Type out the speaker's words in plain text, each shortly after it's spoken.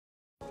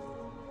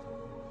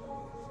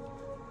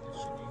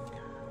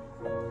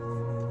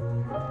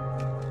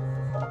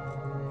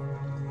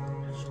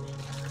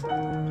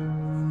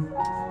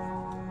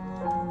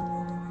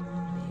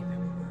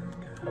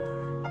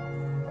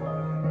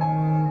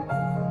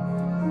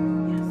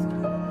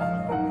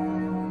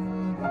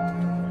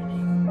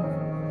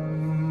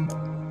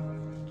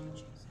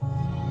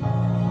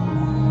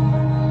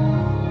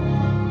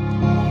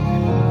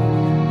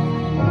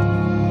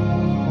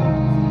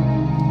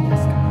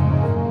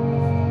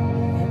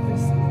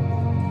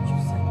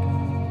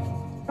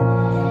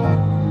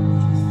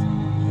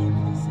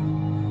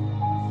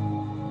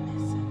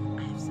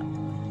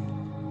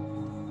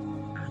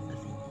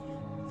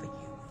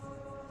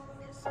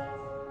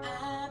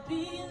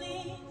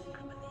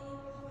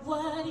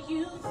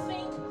you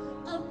think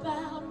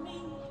about me.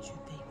 What you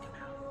think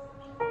about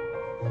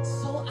me.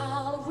 So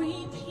I'll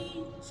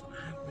repeat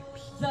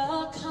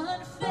the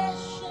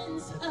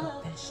confessions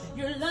of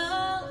your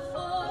love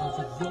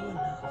for me.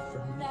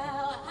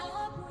 Now I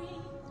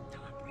breathe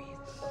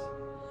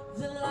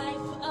the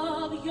life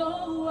of your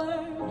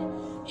word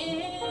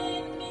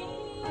in me.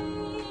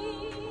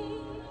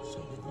 So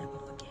you never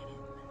forget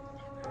it.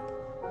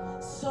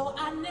 Never. So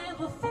I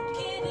never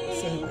forget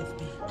it. Say it with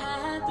me. I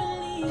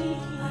believe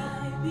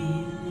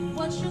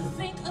what you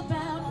think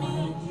about me.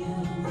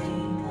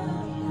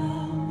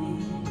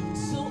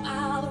 So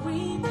I'll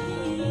repeat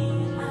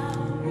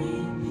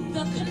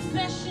the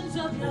confessions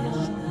of your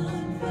love.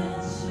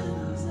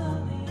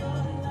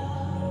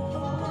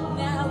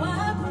 Now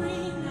I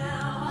breathe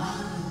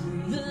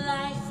the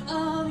life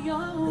of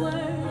your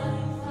word.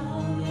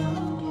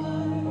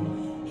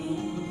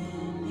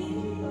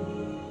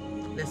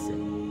 Listen.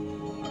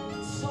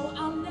 So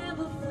I'll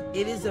never forget.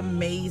 It is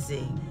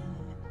amazing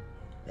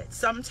that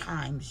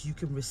sometimes you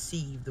can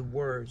receive the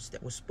words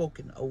that were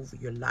spoken over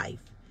your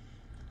life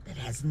that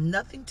has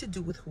nothing to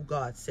do with who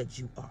God said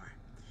you are.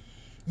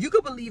 You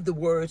can believe the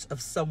words of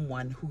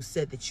someone who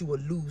said that you're a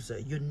loser.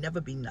 You'll never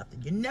be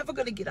nothing. You're never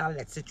going to get out of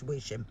that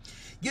situation.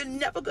 You're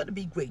never going to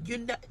be great.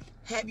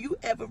 Have you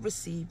ever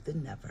received the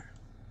never?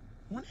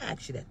 I want to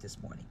ask you that this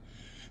morning.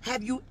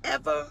 Have you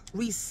ever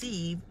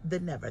received the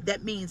never?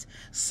 That means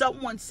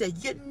someone said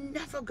you're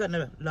never going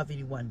to love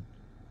anyone.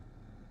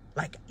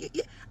 Like,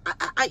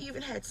 I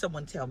even had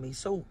someone tell me,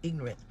 so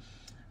ignorant,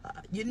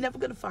 you're never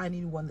going to find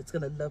anyone that's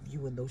going to love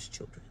you and those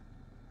children.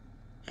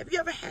 Have you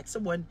ever had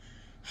someone,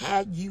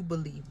 had you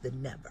believed the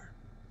never?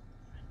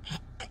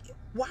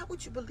 Why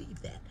would you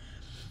believe that?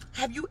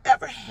 Have you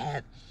ever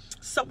had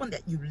someone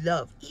that you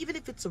love, even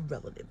if it's a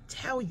relative,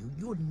 tell you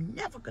you're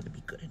never going to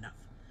be good enough?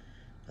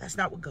 That's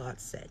not what God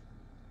said.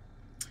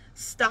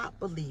 Stop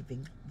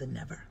believing the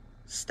never.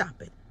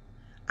 Stop it.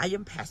 I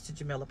am Pastor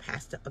Jameliah,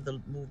 pastor of the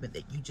movement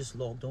that you just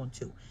logged on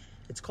to.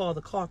 It's called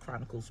the Car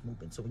Chronicles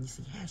Movement. So when you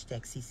see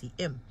hashtag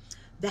CCM,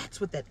 that's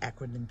what that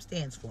acronym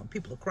stands for. And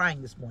people are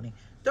crying this morning.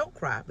 Don't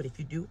cry, but if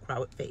you do, cry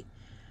with faith.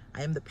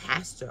 I am the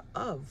pastor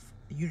of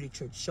Unity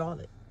Church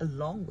Charlotte,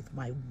 along with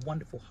my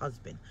wonderful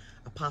husband,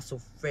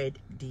 Apostle Fred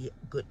D.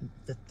 Gooden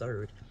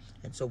III.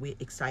 And so we're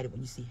excited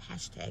when you see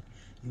hashtag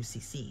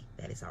UCC.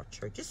 That is our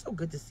church. It's so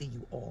good to see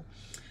you all.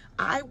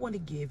 I want to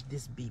give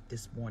this beat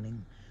this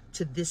morning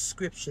to this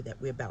scripture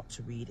that we're about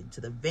to read, and to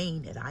the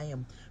vein that I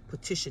am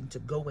petitioned to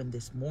go in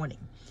this morning.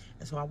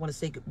 And so I want to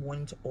say good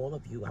morning to all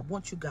of you. I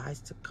want you guys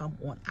to come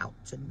on out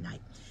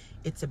tonight.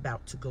 It's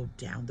about to go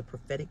down. The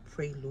prophetic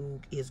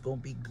prelude is going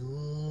to be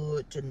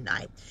good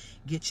tonight.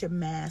 Get your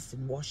mask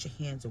and wash your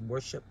hands and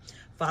worship.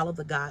 Follow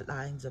the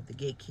guidelines of the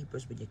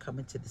gatekeepers when you come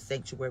into the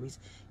sanctuaries.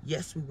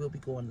 Yes, we will be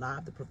going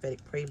live. The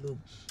prophetic prelude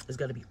is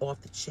going to be off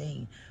the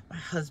chain. My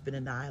husband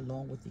and I,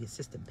 along with the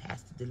assistant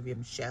pastor, Delivia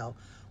Michelle,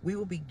 we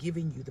will be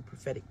giving you the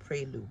prophetic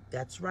prelude.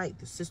 That's right,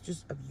 the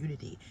Sisters of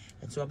Unity.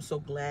 And so I'm so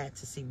glad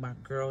to see my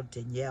girl,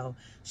 Danielle.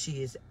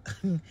 She is,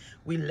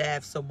 we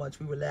laughed so much.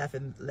 We were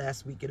laughing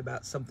last weekend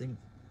about something.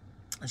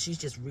 She's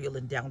just real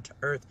and down to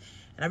earth.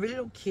 And I really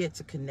don't care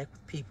to connect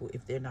with people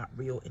if they're not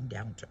real and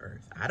down to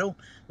earth. I don't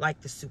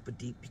like the super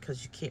deep,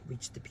 because you can't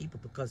reach the people,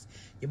 because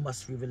you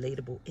must be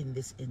relatable in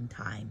this end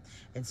time.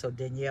 And so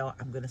Danielle,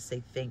 I'm going to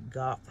say thank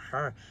God for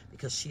her,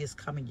 because she is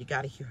coming. You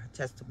got to hear her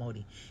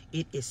testimony.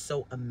 It is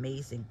so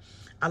amazing.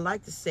 I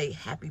like to say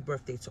happy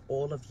birthday to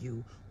all of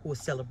you who are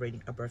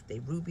celebrating a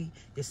birthday. Ruby,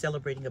 you're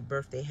celebrating a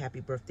birthday.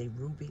 Happy birthday,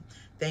 Ruby.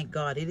 Thank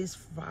God. It is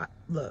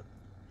look,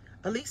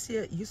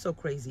 Alicia, you're so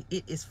crazy.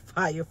 It is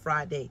Fire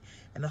Friday,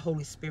 and the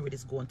Holy Spirit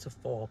is going to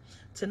fall.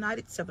 Tonight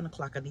at 7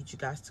 o'clock, I need you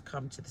guys to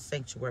come to the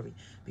sanctuary,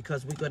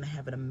 because we're going to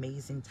have an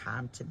amazing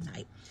time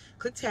tonight.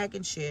 Click, tag,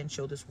 and share, and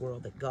show this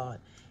world that God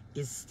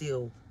is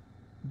still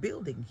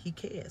building. He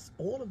cares.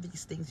 All of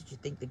these things that you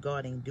think that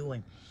God ain't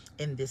doing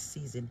in this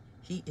season,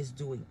 He is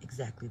doing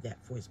exactly that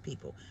for His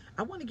people.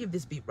 I want to give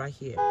this beat right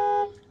here.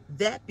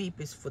 That beat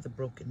is for the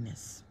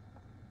brokenness.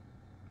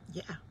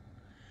 Yeah.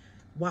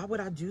 Why would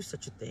I do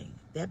such a thing?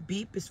 That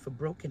beep is for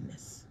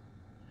brokenness.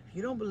 If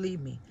you don't believe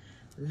me,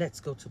 let's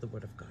go to the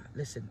Word of God.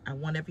 Listen, I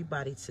want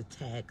everybody to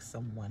tag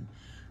someone.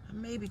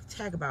 Maybe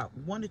tag about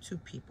 1 or 2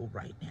 people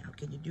right now.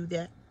 Can you do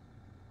that?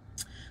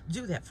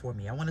 Do that for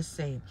me. I want to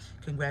say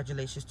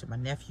congratulations to my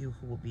nephew,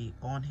 who will be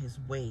on his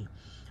way.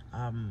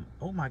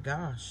 Oh my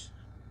gosh.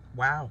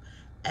 Wow.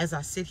 As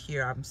I sit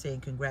here, I'm saying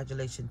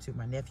congratulations to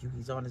my nephew.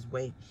 He's on his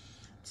way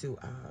to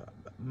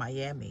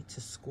Miami to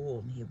school,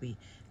 and he'll be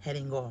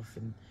heading off.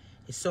 And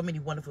there's so many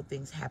wonderful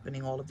things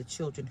happening. All of the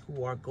children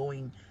who are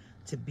going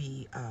to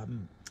be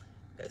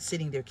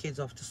sending their kids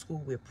off to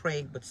school, we're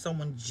praying. But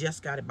someone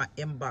just got in my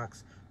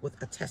inbox with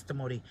a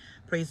testimony.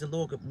 Praise the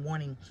Lord. Good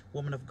morning,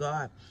 woman of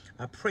God.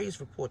 A praise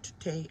report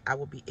today. I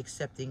will be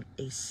accepting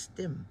a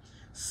STEM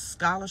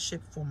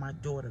scholarship for my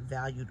daughter,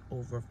 valued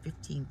over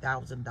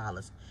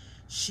 $15,000.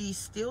 She's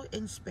still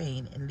in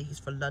Spain and leaves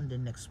for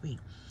London next week.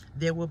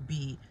 There will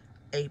be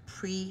a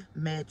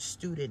pre-med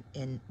student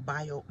in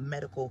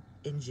biomedical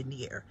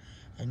engineer.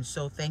 And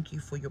so thank you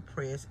for your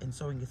prayers and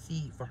sowing a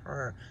seed for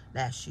her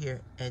last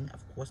year. And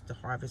of course, the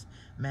harvest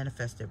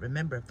manifested.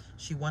 Remember,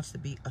 she wants to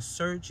be a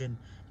surgeon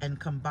and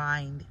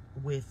combined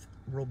with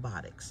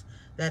robotics.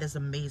 That is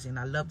amazing.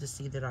 I love to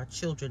see that our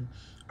children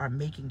are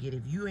making it.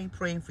 If you ain't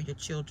praying for your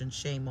children,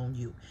 shame on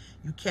you.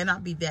 You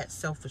cannot be that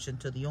selfish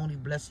until the only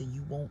blessing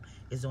you want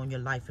is on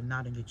your life and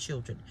not on your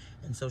children.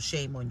 And so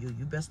shame on you.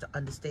 You best to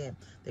understand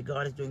that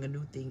God is doing a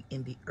new thing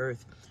in the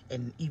earth.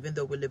 And even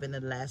though we're living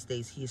in the last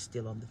days, he is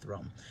still on the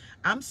throne.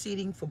 I'm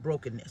seeding for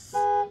brokenness.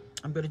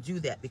 I'm going to do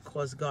that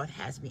because God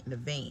has me in a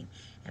vein.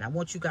 And I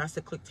want you guys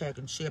to click, tag,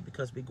 and share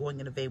because we're going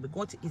in a vein. We're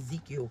going to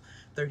Ezekiel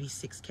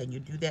 36. Can you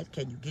do that?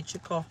 Can you get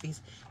your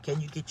coffees?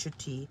 Can you get your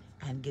tea?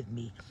 And get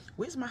me.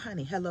 Where's my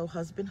honey? Hello,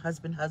 husband,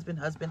 husband, husband,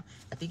 husband.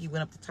 I think he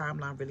went up the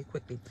timeline really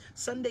quickly.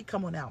 Sunday,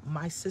 come on out.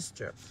 My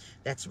sister,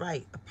 that's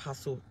right,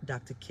 Apostle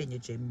Dr. Kenya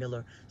J.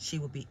 Miller. She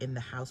will be in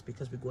the house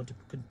because we're going to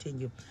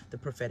continue the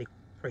prophetic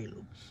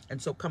prelude.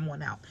 And so come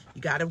on out.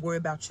 You got to worry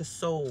about your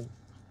soul.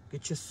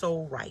 Get your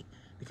soul right,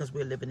 because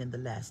we're living in the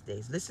last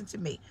days. Listen to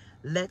me.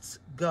 Let's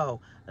go.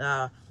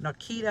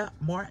 Narkita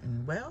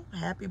Martin. Well,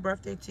 happy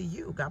birthday to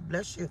you. God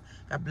bless you.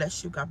 God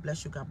bless you. God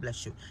bless you. God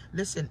bless you.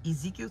 Listen,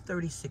 Ezekiel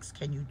 36.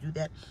 Can you do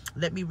that?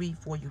 Let me read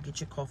for you. Get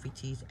your coffee,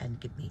 teas, and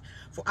get me.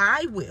 For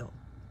I will.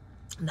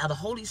 Now the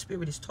Holy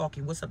Spirit is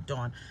talking. What's up,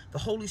 Dawn? The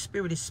Holy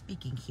Spirit is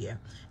speaking here.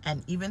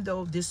 And even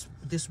though this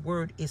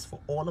word is for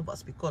all of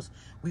us because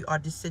we are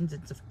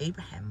descendants of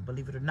Abraham,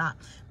 believe it or not,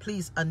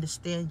 please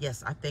understand.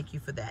 Yes, I thank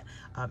you for that.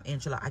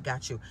 Angela, I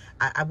got you.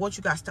 I want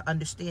you guys to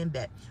understand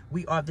that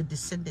we are the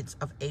descendants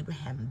of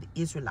Abraham,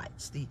 the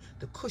Israelites, the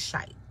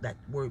Cushite. That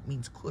word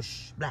means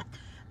Cush, black.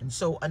 And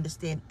so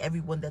understand,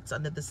 everyone that's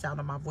under the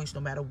sound of my voice,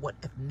 no matter what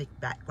ethnic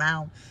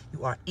background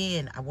you are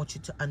in, I want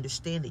you to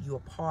understand that you are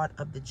part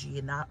of the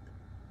genealogy.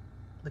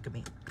 Look at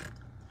me.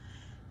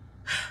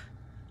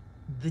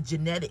 The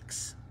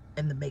genetics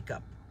and the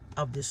makeup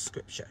of this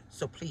scripture.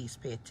 So please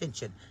pay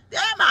attention. There,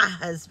 my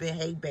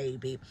husband. Hey,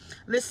 baby.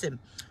 Listen,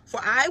 for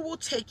I will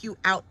take you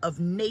out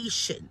of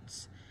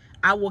nations.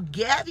 I will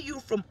gather you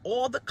from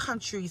all the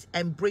countries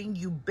and bring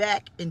you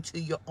back into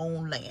your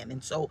own land.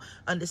 And so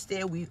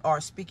understand, we are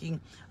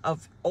speaking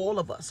of all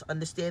of us.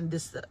 Understand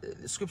this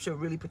scripture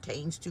really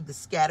pertains to the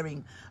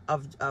scattering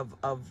of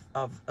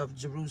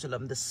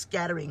Jerusalem, the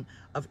scattering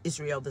of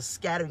Israel, the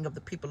scattering of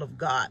the people of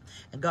God.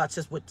 And God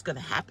says what's going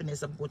to happen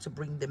is I'm going to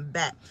bring them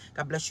back.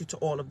 God bless you to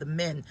all of the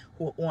men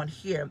who are on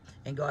here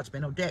and God's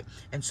men on deck.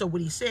 And so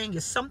what he's saying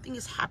is something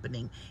is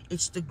happening.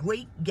 It's the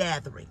great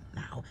gathering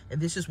now. And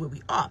this is where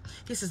we are.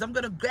 He says, I'm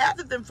going to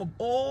gather them from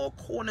all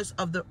corners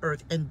of the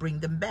earth and bring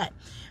them back.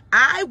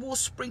 I will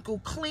sprinkle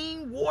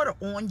clean water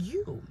on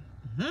you.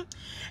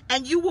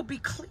 And you will be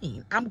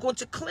clean. I'm going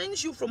to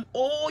cleanse you from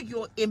all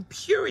your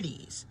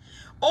impurities.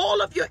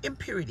 All of your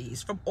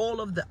impurities, from all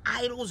of the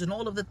idols and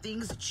all of the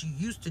things that you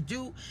used to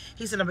do.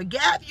 He said, I'm going to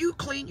gather you,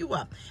 clean you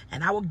up,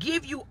 and I will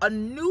give you a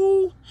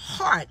new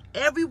heart.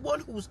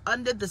 Everyone who's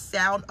under the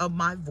sound of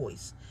my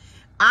voice,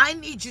 I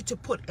need you to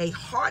put a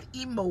heart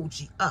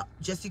emoji up.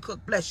 Jesse Cook,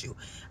 bless you.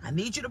 I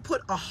need you to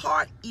put a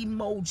heart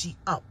emoji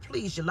up.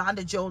 Please,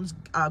 Yolanda Jones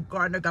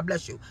Gardner, God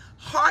bless you.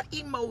 Heart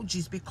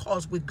emojis,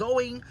 because we're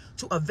going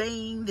to a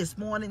vein this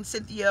morning.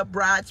 Cynthia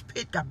Bride's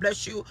Pit, God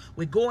bless you.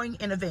 We're going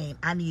in a vein.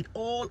 I need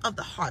all of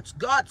the hearts.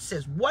 God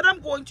says, what I'm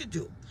going to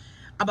do,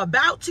 I'm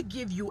about to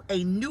give you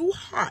a new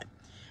heart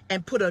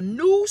and put a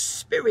new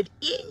spirit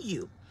in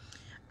you.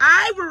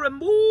 I will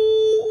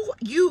remove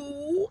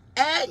you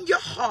and your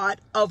heart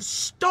of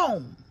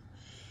stone.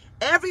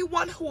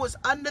 Everyone who is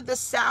under the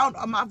sound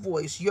of my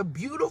voice, your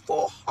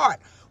beautiful heart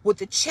with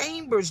the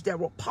chambers that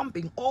were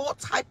pumping all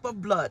type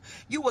of blood.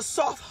 You were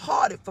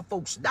soft-hearted for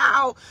folks.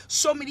 Now,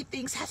 so many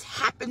things has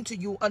happened to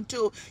you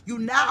until you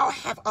now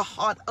have a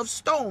heart of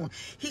stone.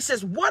 He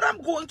says, what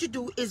I'm going to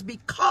do is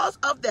because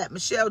of that,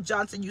 Michelle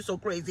Johnson, you so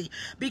crazy.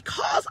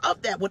 Because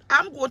of that, what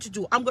I'm going to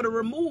do, I'm going to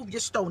remove your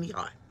stony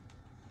heart.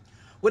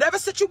 Whatever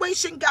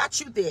situation got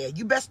you there,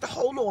 you best to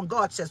hold on.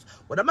 God says,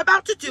 what I'm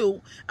about to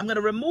do, I'm going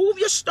to remove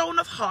your stone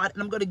of heart,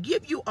 and I'm going to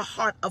give you a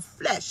heart of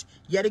flesh.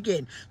 Yet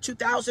again,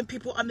 2,000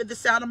 people under the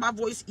sound of my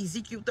voice,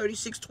 Ezekiel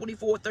 36,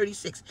 24,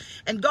 36.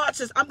 And God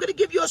says, I'm going to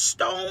give you a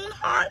stone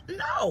heart?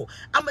 No.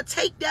 I'm going to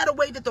take that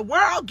away that the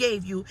world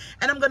gave you,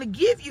 and I'm going to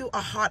give you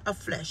a heart of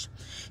flesh.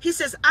 He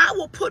says, I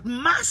will put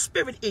my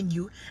spirit in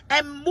you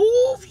and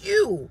move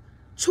you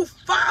to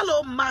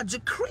follow my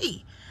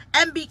decree.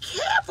 And be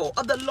careful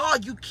of the law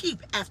you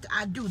keep after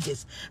I do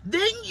this.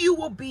 Then you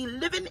will be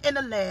living in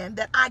a land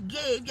that I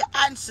gave your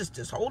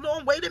ancestors. Hold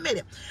on, wait a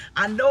minute.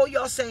 I know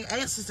y'all saying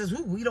ancestors,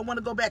 ooh, we don't want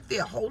to go back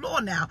there. Hold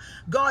on now.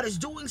 God is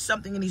doing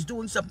something, and he's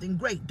doing something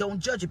great. Don't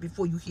judge it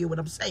before you hear what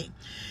I'm saying.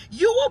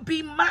 You will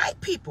be my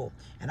people,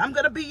 and I'm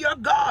going to be your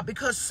God,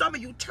 because some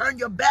of you turn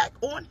your back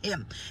on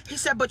him. He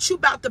said, but you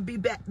about to be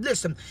back.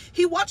 Listen,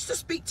 he wants to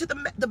speak to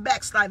the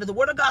backslider. The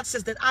word of God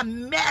says that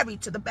I'm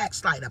married to the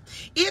backslider.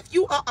 If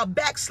you are a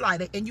backslider,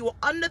 backslider and you are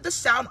under the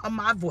sound of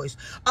my voice,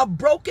 a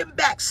broken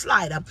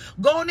backslider,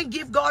 go on and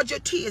give God your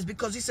tears,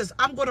 because he says,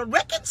 I'm going to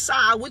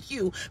reconcile with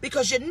you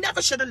because you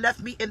never should have left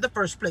me in the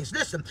first place.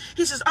 Listen,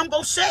 he says, I'm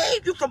going to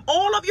save you from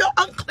all of your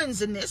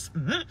uncleanness.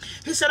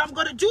 He said, I'm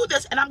going to do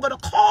this, and I'm going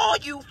to call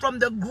you from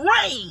the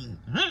grain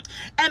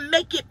and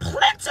make it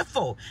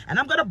plentiful. And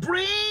I'm going to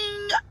bring,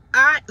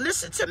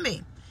 listen to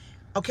me.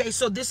 Okay,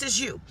 so this is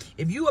you.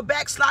 If you are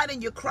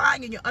backsliding, you're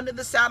crying, and you're under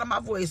the sound of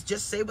my voice,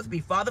 just say with me,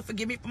 Father,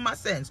 forgive me for my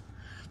sins.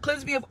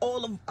 Cleanse me of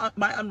all of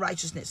my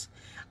unrighteousness.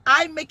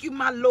 I make you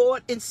my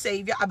Lord and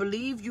Savior. I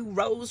believe you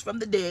rose from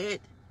the dead,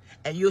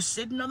 and you're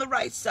sitting on the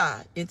right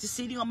side,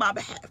 interceding on my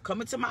behalf.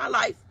 Come into my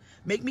life.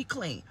 Make me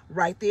clean.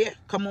 Right there,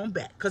 come on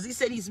back. Because he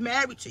said he's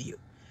married to you.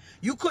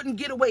 You couldn't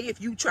get away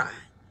if you tried.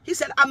 He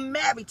said, I'm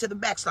married to the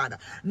backslider.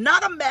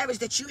 Not a marriage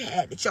that you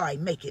had that y'all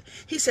ain't make it.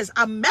 He says,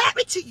 I'm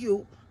married to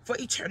you for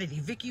eternity.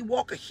 Vicky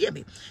Walker, hear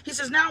me. He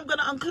says, now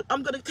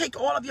I'm gonna take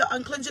all of your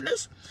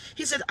uncleanness.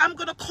 He said, I'm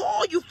gonna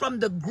call you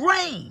from the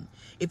grain.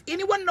 If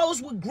anyone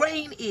knows what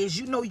grain is,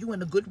 you know you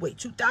in a good way.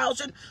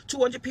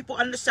 2,200 people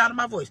under the sound of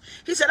my voice.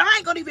 He said, I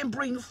ain't gonna even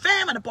bring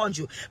famine upon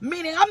you,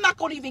 meaning I'm not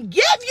gonna even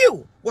give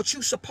you what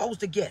you're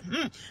supposed to get.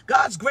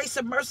 God's grace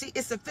and mercy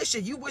is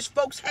sufficient. You wish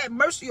folks had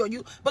mercy on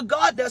you, but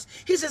God does.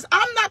 He says,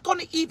 I'm not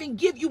gonna even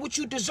give you what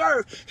you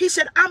deserve. He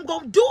said, I'm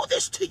gonna do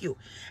this to you.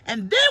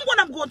 And then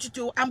what I'm going to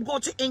do, I'm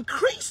going to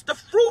increase the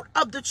fruit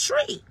of the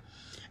tree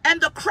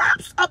and the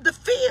crops of the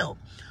field,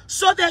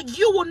 so that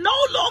you will no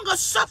longer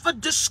suffer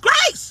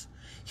disgrace.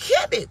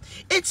 Hear me.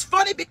 It's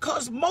funny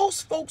because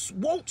most folks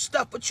want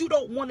stuff, but you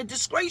don't want to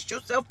disgrace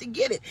yourself to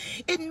get it.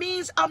 It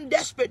means I'm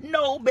desperate.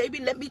 No, baby,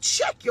 let me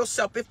check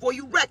yourself before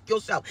you wreck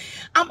yourself.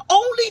 I'm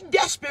only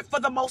desperate for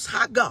the Most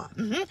High God.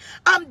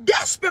 I'm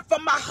desperate for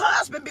my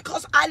husband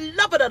because I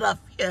love it enough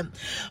him.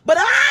 But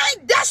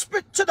I'm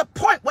desperate to the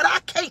point where I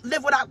can't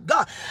live without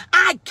God.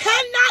 I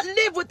cannot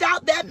live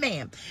without that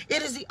man.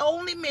 It is the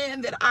only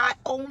man that I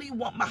only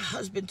want my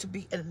husband to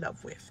be in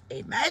love with.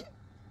 Amen.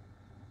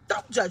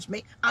 Don't judge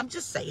me. I'm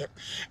just saying.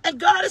 And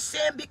God is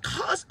saying,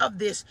 because of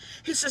this,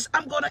 he says,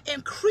 I'm going to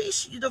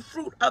increase the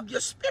fruit of your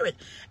spirit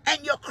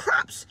and your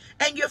crops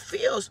and your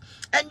fields.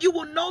 And you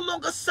will no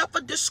longer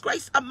suffer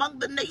disgrace among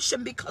the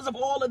nation because of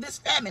all of this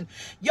famine.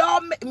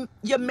 Y'all,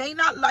 you may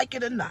not like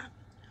it or not,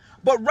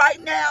 but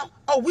right now,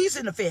 we's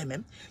in a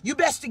famine. You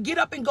best to get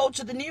up and go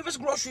to the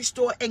nearest grocery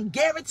store, and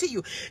guarantee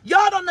you,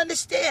 y'all don't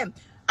understand.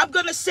 I'm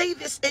going to say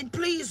this, and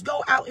please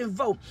go out and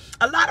vote.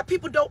 A lot of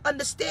people don't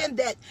understand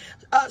that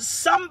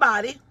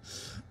somebody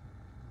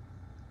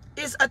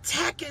is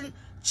attacking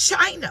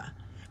China.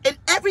 And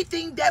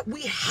everything that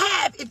we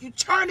have, if you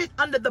turn it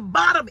under the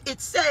bottom, it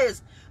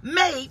says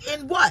made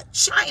in what?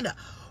 China.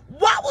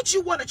 Why would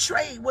you want to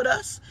trade with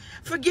us?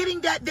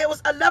 Forgetting that there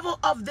was a level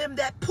of them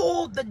that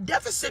pulled the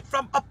deficit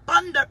from up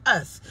under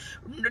us.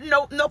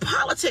 No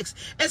politics.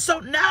 And so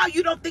now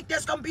you don't think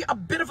there's going to be a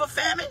bit of a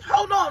famine?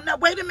 Hold on. Now,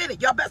 wait a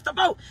minute. Y'all best to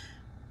vote.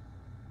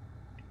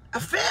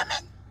 A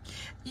famine?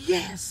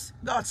 Yes,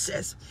 God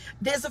says,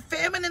 there's a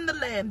famine in the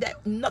land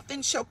that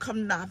nothing shall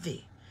come nigh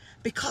thee,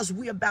 because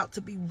we're about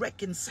to be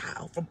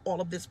reconciled from all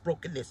of this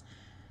brokenness.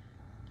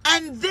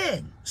 And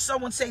then,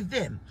 someone say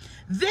then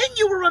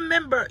you will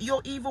remember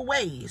your evil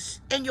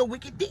ways and your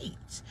wicked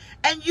deeds,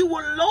 and you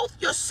will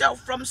loathe yourself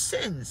from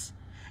sins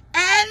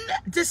and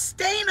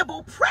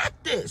disdainable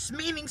practice,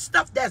 meaning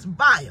stuff that's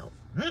vile.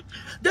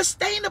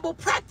 Disdainable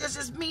practice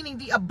is meaning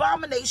the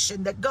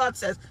abomination that God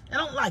says, I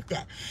don't like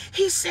that.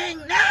 He's saying,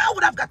 now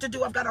what I've got to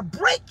do, I've got to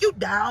break you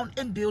down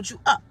and build you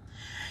up.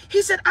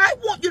 He said, I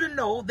want you to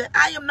know that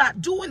I am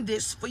not doing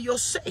this for your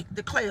sake,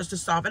 declares the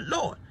sovereign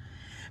Lord.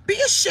 Be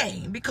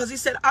ashamed, because he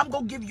said, I'm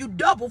going to give you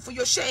double for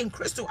your shame.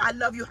 Crystal, I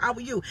love you. How are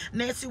you?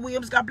 Nancy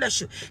Williams, God bless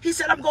you. He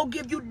said, I'm going to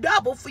give you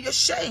double for your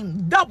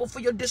shame, double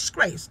for your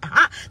disgrace.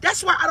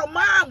 That's why I don't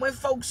mind when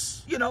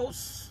folks,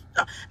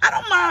 I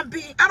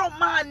don't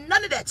mind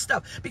none of that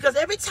stuff, because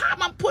every time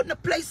I'm put in a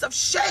place of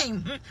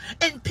shame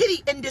and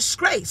pity and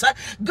disgrace,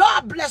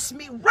 God bless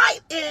me right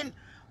in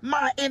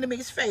my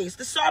enemy's face.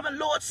 The sovereign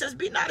Lord says,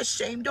 be not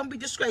ashamed. Don't be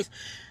disgraced.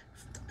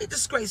 Don't be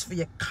disgraced for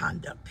your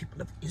conduct, people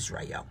of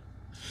Israel.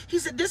 He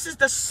said, this is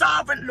the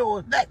sovereign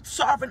Lord. That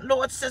sovereign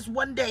Lord says,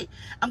 one day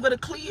I'm going to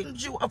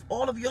cleanse you of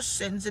all of your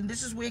sins. And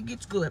this is where it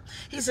gets good.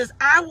 He says,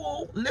 I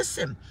will,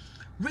 listen,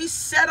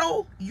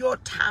 resettle your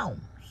towns.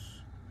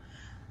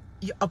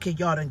 Okay,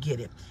 y'all don't get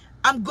it.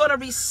 I'm going to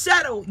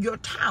resettle your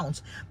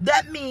towns.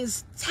 That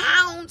means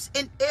towns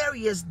in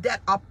areas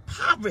that are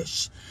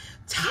impoverished.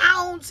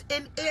 Towns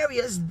in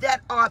areas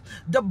that are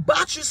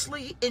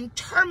debaucherously in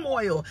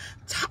turmoil.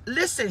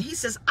 Listen, he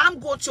says, I'm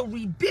going to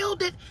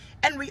rebuild it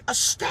and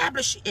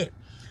reestablish it.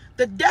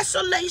 The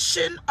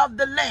desolation of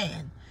the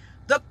land,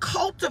 the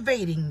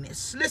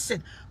cultivatingness.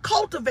 Listen,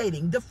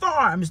 cultivating the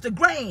farms, the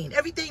grain,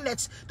 everything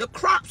the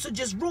crops are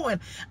just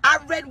ruined. I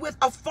read with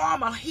a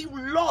farmer, he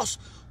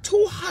lost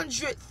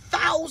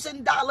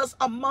 $200,000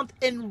 a month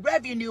in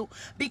revenue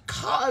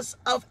because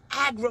of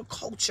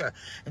agriculture.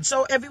 And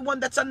so everyone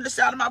that's under the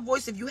sound of my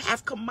voice, if you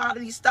have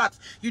commodity stocks,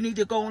 you need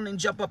to go on and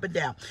jump up and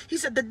down. He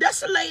said, the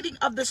desolating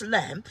of this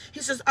land,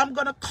 he says, I'm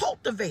going to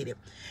cultivate it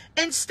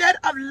instead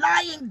of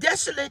lying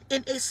desolate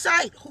in a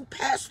sight who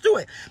passed through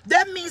it.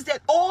 That means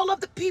that all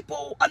of the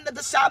people under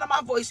the sound of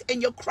my voice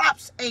and your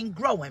crops ain't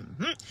growing.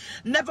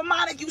 Never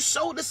mind if you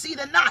sowed the seed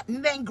or not,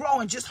 and it ain't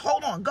growing. Just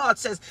hold on. God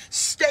says,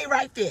 stay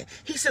right there.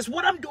 He says,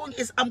 what I'm doing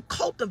is I'm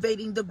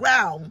cultivating the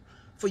ground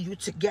for you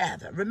to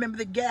gather. Remember,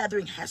 the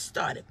gathering has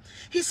started.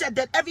 He said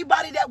that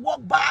everybody that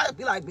walked by would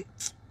be like,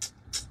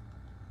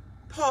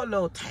 poor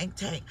little tank.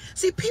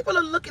 See, people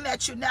are looking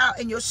at you now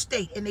in your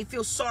state and they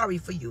feel sorry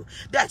for you.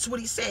 That's what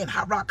he's saying.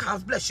 Hot Rock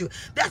House, bless you.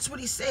 That's what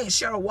he's saying,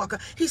 Cheryl Walker.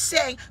 He's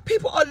saying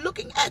people are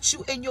looking at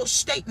you in your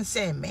state and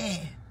saying,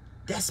 man,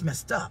 that's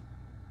messed up.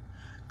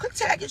 Click,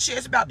 tag, and share.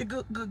 It's about the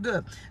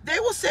good. They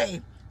will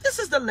say, this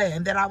is the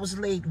land that I was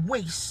laid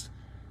waste.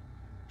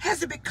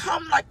 Has it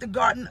become like the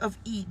Garden of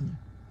Eden?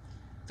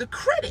 The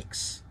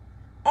critics,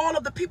 all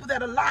of the people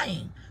that are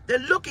lying, they're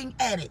looking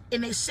at it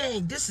and they're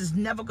saying, this is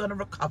never going to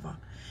recover.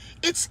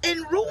 It's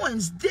in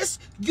ruins.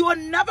 You're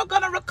never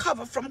going to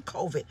recover from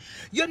COVID.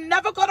 You're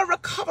never going to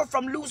recover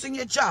from losing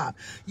your job.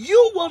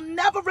 You will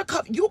never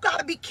recover. You got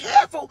to be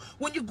careful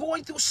when you're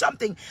going through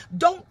something.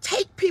 Don't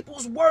take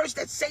people's words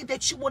that say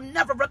that you will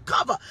never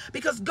recover,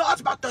 because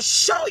God's about to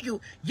show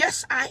you,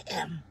 yes, I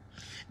am.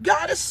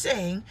 God is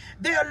saying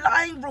they are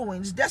lying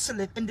ruins,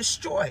 desolate and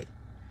destroyed.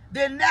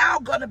 They're now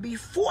going to be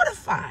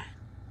fortified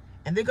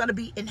and they're going to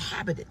be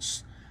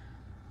inhabitants.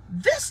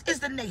 This is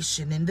the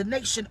nation and the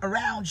nation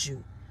around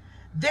you.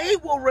 They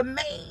will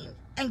remain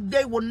and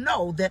they will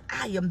know that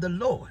I am the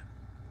Lord.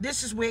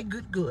 This is where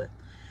good.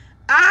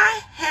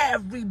 I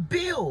have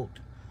rebuilt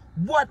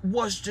what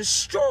was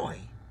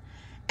destroyed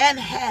and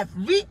have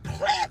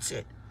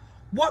replanted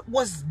what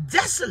was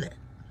desolate.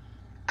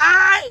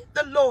 I,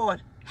 the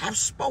Lord, have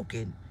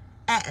spoken,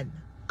 and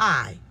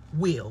I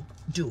will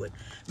do it.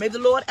 May the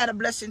Lord add a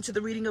blessing to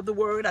the reading of the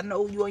word. I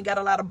know you ain't got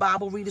a lot of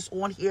Bible readers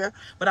on here,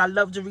 but I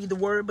love to read the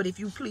word. But if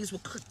you please will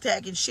click,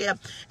 tag, and share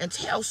and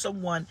tell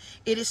someone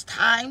it is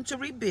time to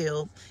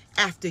rebuild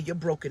after your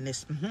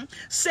brokenness.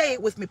 Say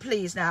it with me,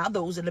 please, now,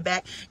 those in the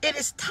back. It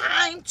is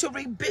time to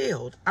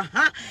rebuild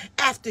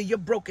after your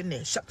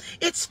brokenness.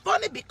 It's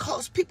funny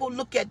because people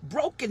look at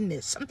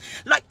brokenness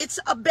like it's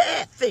a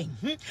bad thing.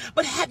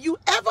 But have you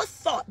ever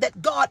thought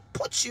that God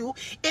put you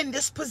in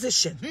this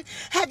position?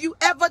 Have you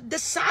ever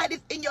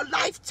decided in your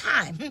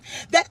lifetime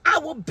that I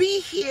will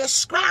be here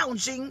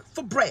scrounging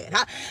for bread?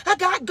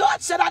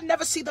 God said, I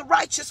never see the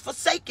righteous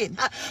forsaken,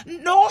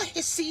 nor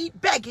his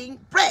seed begging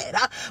bread.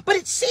 But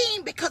it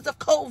seemed because of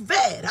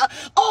COVID,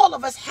 all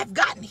of us have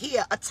gotten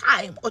here a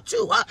time or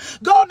two.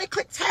 Go on and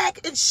click, tag,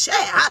 and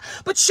share.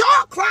 But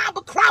y'all cry,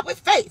 but cry with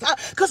faith,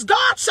 because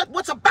God said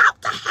what's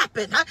about to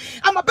happen.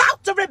 I'm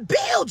about to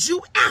rebuild you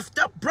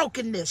after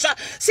brokenness.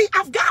 See,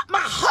 I've got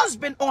my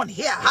husband on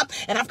here,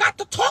 and I've got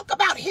to talk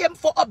about him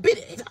for a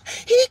bit.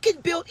 He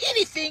can build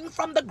anything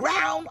from the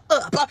ground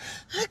up.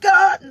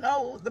 God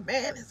knows the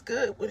man is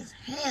good with his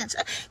hands.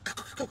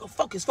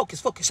 Focus.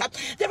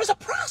 There is a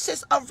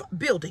process of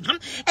building,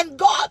 and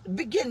God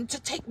began to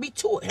take me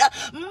to it.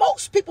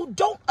 Most people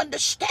don't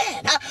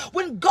understand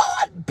when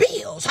God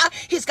builds,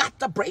 he's got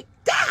to break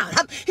down.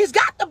 He's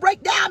got to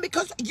break down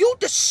because you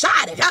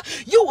decided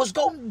you was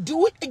going to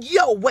do it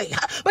your way.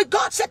 But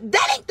God said,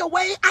 that ain't the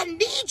way I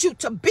need you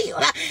to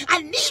build.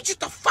 I need you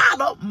to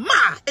follow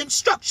my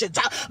instructions.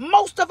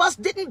 Most of us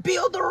didn't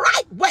build the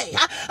right way.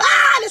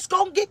 It's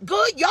going to get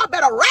good. Y'all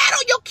better rattle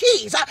your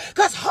keys,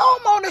 because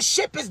home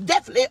ownership is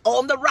definitely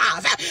on the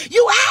rise.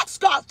 You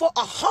asked God for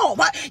a home.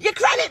 Your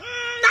credit,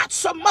 not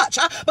so much.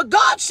 But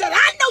God said,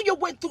 I know you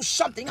went through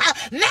something.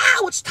 Now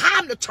it's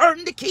time to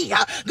turn the key.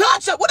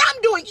 God said, what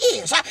I'm doing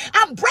is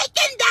I'm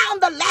breaking down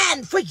the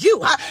land for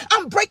you.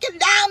 I'm breaking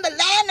down the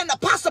land and the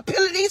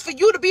possibilities for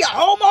you to be a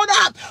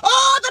homeowner.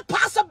 All the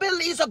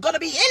possibilities are going to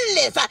be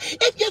endless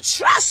if you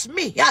trust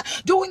me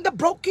during the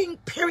broken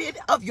period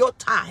of your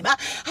time.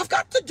 I've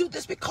got to do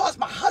this because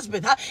my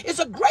husband is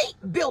a great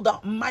builder,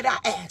 might I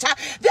add.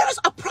 There is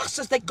a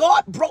process that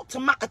God brought to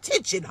my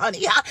attention,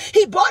 honey.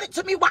 He brought it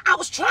to me while I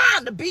was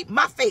trying to beat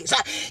my face.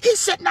 He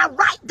said, now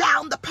write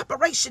down the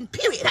preparation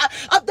period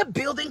of the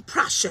building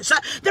process.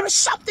 There is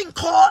something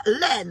called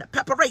land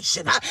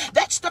preparation.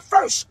 That's the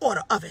first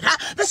order of it.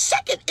 The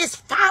second is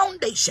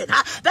foundation.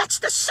 That's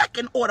the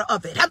second order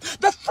of it.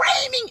 The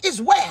framing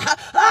is where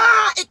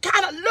it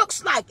kind of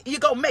looks like you're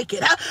going to make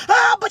it.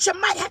 But you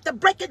might have to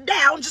break it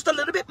down just a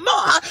little bit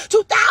more.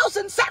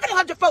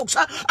 2,700 folks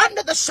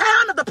under the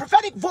sound of the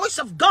prophetic voice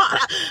of God.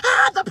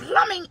 The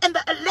plumbing and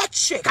the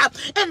electric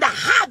and the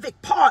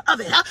havoc part of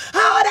it.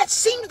 That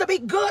seems to be be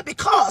good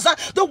because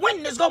the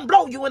wind is going to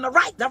blow you in the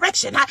right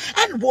direction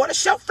and water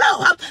shall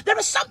flow. There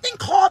is something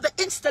called the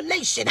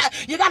installation.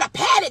 You got to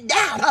pad it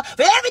down.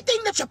 For everything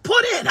that you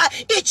put in,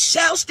 it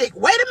shall stick.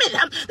 Wait a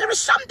minute. There is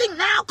something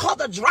now called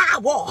the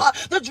drywall.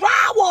 The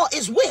drywall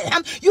is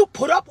when you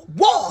put up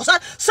walls.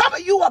 Some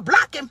of you are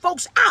blocking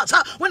folks out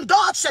when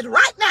God said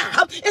right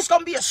now it's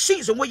going to be a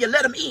season where you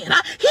let them in.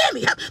 Hear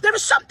me. There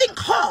is something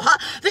called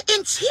the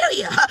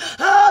interior.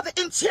 The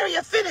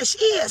interior finish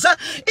is,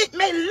 it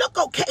may look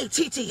okay,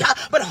 TT,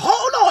 but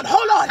hold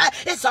on.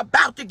 It's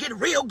about to get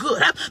real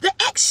good. The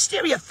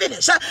exterior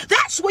finish,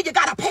 that's where you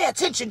got to pay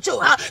attention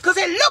to, because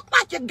it looked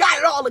like you got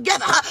it all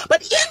together,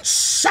 but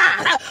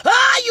inside,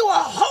 you a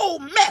whole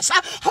mess.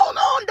 Hold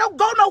on, don't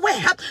go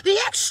nowhere. The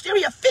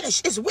exterior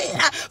finish is when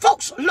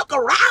folks look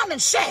around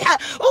and say,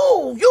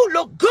 oh, you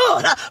look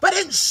good, but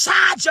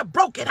inside you're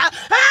broken.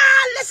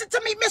 Listen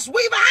to me, Miss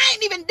Weaver, I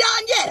ain't even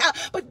done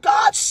yet. But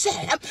God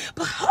said,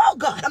 but oh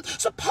God,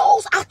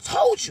 suppose I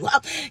told you,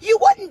 you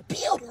wasn't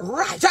built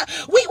right.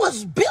 We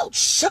was built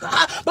sugar,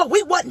 but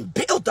we wasn't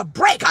built to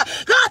break.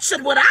 God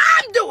said, what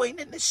I'm doing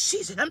in this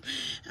season,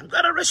 I'm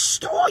going to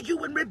restore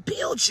you and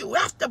rebuild you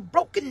after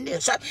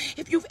brokenness.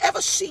 If you've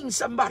ever seen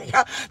somebody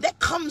that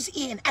comes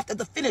in after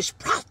the finished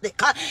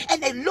project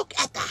and they look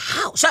at the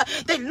house,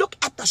 they look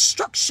at the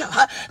structure,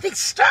 they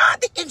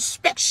start the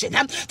inspection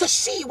to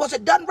see was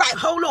it done right.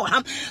 Hold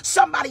on,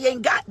 somebody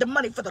ain't got the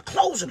money for the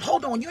closing.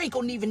 Hold on, you ain't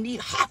gonna even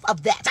need half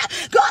of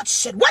that. God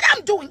said, what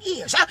I'm doing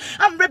is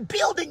I'm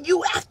rebuilding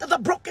you after the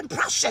broken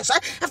process.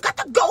 I've got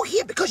to go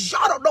here because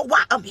y'all don't know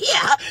why I'm here.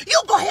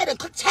 You go ahead and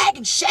click tag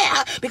and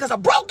share because a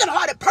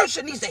broken-hearted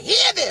person needs to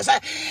hear this.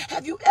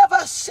 Have you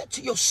ever said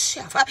to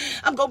yourself,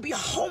 I'm gonna be a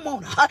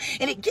homeowner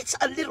and it gets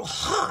a little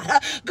hard?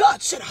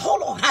 God said,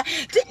 hold on,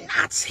 didn't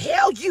I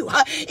tell you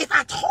if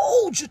I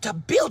told you to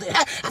build it,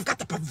 I've got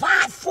to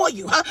provide for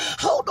you.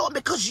 Hold on,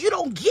 because you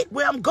don't get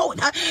where I'm going.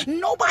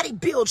 Nobody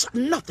builds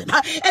nothing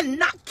and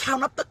not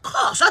count up the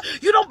cost.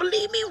 You don't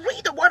believe me?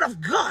 Read the word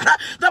of God.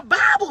 The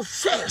Bible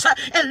says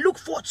in Luke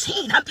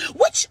 14,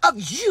 which of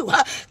you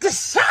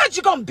decides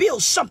you're gonna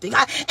build something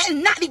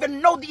and not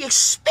even know the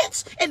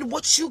expense in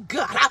what you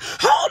got?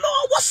 Hold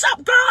on, what's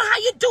up, girl? How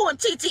you doing,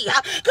 TT?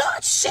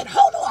 God said,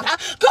 hold on,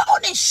 go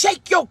on and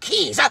shake your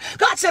keys.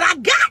 God said, I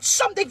got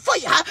something for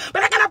you,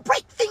 but I gotta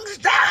break things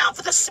down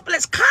for the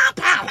simplest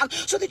compound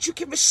so that you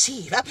can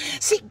receive.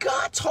 See,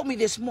 God told me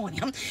this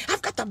morning,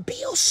 I've got to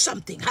build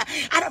something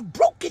out of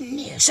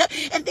brokenness,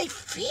 and they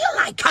feel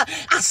like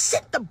I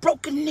sent the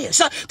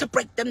brokenness to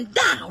break them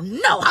down.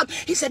 No,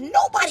 he said,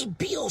 nobody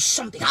builds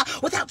something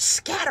without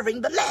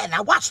scattering the land.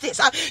 Now watch this.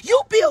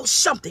 You build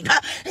something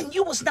and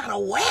you was not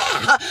aware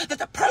that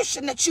the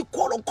person that you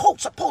quote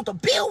unquote supposed to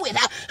build with,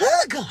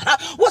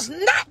 God, was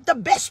not the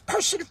best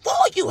person for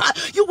you.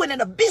 You went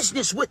in a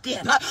business with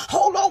them.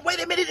 Hold on,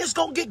 wait a minute, it's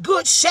gonna get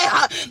good,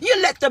 Sarah.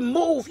 You let them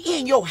move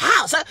in your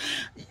house.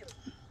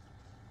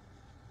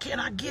 Can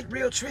I get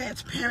real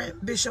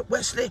transparent, Bishop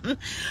Wesley?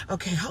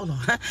 Okay, hold on.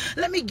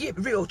 Let me get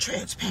real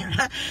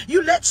transparent.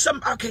 You let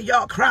some, okay,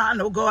 y'all crying.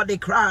 Oh, God, they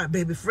crying,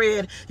 baby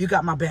Fred. You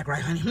got my back,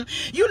 right, honey?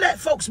 You let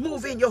folks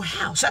move in your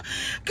house.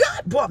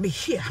 God brought me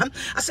here.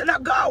 I said, now,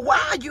 God,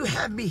 why you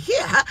have me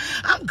here?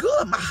 I'm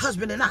good, my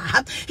husband and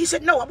I. He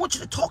said, no, I want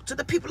you to talk to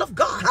the people of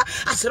God.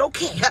 I said,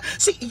 okay.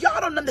 See,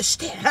 y'all don't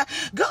understand.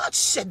 God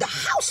said the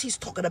house he's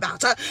talking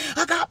about.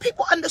 God,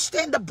 people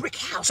understand the brick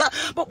house.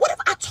 But what if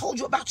I told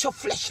you about your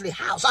fleshly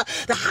house?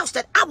 The house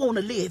that I want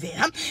to live in.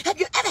 Have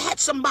you ever had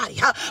somebody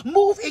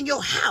move in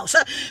your house?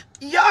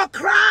 Y'all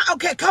cry?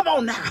 Okay, come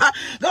on now.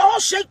 Go on,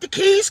 shake the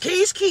keys.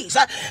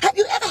 Have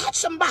you ever had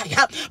somebody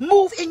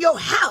move in your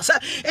house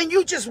and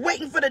you just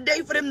waiting for the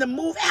day for them to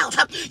move out?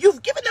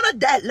 You've given them a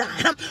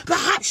deadline.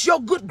 Perhaps your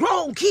good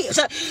grown kids.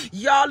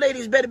 Y'all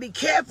ladies better be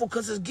careful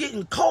because it's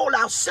getting cold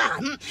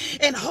outside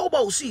and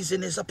hobo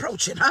season is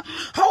approaching.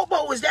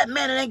 Hobo is that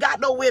man that ain't got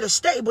nowhere to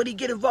stay, but he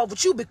get involved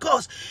with you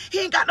because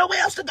he ain't got nowhere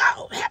else to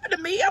go. Happened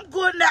to me. I'm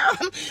good now.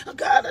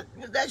 God,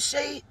 that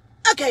shade.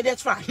 Okay,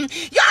 that's fine.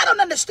 Y'all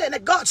don't understand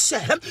that God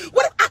said,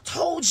 what if I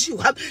told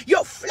you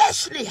your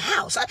fleshly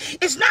house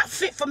is not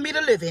fit for me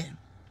to live in?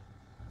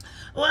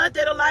 What?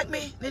 They don't like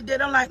me? They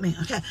don't like me.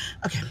 Okay.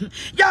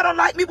 Y'all don't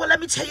like me? Well,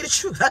 let me tell you the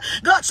truth.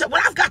 God said,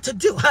 what I've got to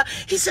do,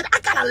 he said, I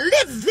got to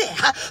live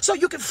there so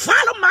you can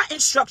follow my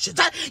instructions.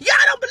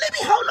 Y'all don't believe me?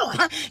 Hold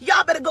on.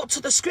 Y'all better go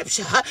to the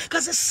scripture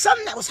because his son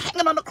that was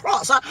hanging on the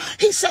cross,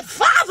 he said,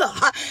 Father,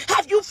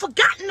 have you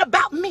forgotten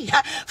about me?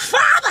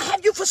 Father,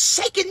 have you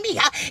forsaken me?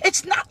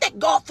 It's not that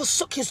God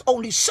forsook his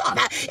only son.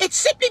 It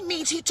simply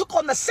means he took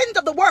on the sins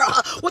of the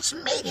world, which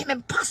made him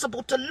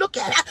impossible to look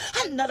at.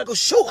 Another go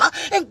sure.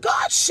 And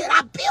God said,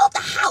 I built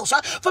a house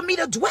for me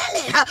to dwell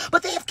in,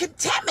 but they have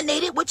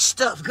contaminated with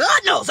stuff. God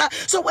knows.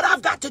 So what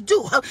I've got to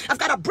do, I've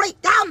got to break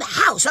down the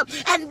house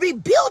and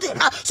rebuild it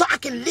so I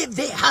can live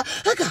there.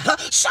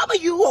 Some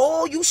of you,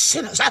 oh, you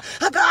sinners,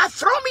 God,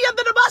 throw me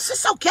under the bus.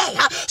 It's okay.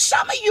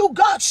 Some of you,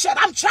 God said,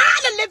 I'm trying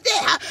to live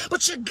there,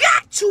 but you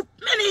got too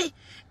many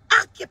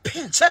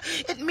repent,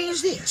 it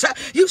means this.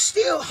 You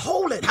still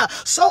holding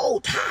soul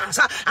ties.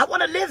 I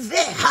want to live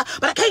there,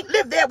 but I can't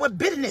live there with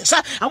bitterness.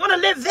 I want to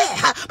live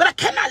there, but I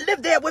cannot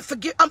live there with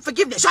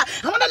unforgiveness. I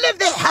want to live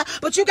there,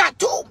 but you got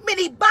too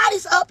many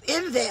bodies up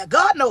in there.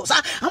 God knows.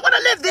 I want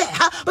to live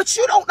there, but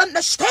you don't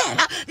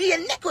understand the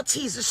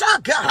iniquities. Oh,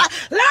 God.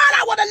 Lord,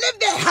 I want to live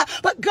there,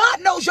 but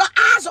God knows your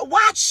eyes are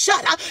wide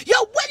shut.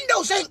 Your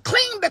windows ain't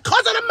clean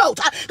because of the moat.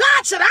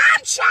 God said,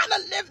 I'm trying to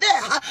live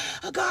there.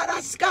 God,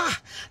 God.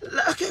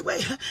 Okay,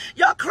 wait.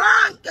 Y'all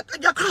crying.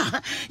 Y'all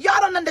crying. Y'all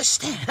don't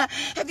understand.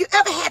 Have you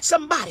ever had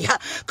somebody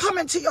come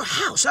into your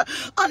house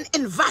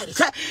uninvited?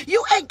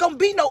 You ain't gonna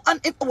be no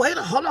wait,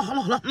 hold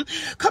on.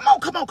 Come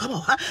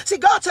on. See,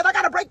 God said, I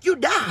gotta break you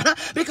down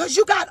because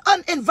you got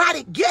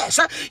uninvited guests.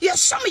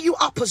 Yes, some of you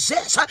are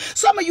possessed.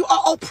 Some of you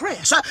are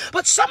oppressed.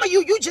 But some of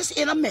you just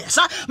in a mess.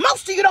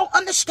 Most of you don't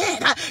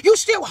understand. You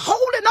still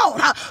holding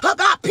on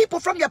about people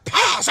from your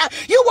past.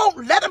 You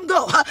won't let them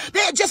go.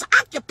 They're just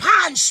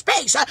occupying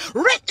space,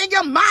 rent in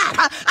your mind,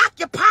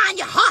 occupying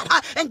your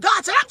heart. And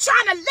God said, I'm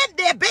trying to live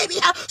there, baby.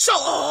 So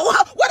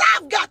what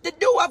I've got to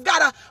do, I've got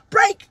to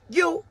break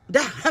you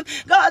down.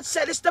 God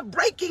said it's the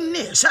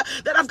breakingness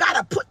that I've got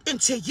to put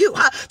into you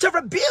to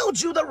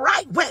rebuild you the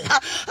right way.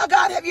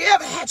 God, have you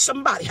ever had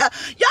somebody,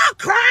 y'all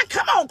crying?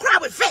 Come on, cry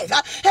with faith.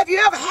 Have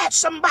you ever had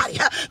somebody,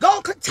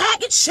 go click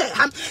tag and share,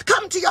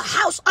 come to your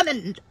house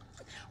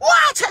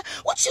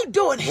What you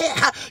doing here?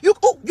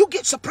 You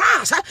get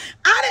surprised.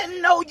 I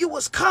didn't know you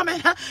was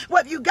coming.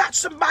 Whether you got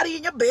somebody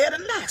in your bed or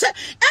not.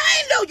 I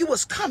didn't know you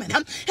was coming.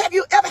 Have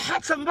you ever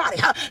had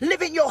somebody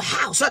live in your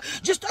house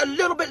just a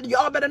little bit?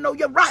 Y'all better know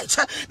your rights.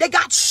 They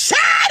got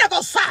side of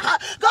us.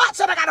 God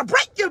said, I got to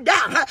break you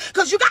down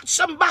because you got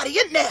somebody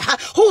in there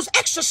who's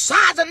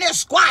exercising their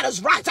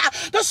squatter's rights.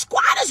 The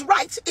squatter's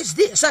rights is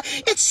this.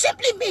 It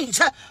simply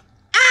means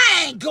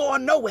I ain't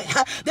going nowhere.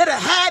 That I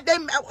had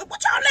them.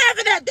 What y'all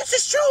laughing at? This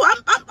is true.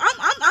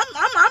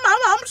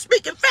 I'm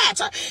speaking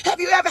facts. Have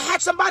you ever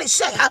had somebody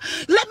say,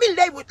 "Let me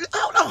lay with"?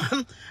 Hold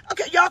on.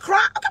 Okay, y'all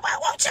cry. Okay,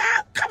 well,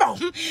 child, come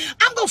on.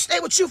 I'm gonna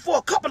stay with you for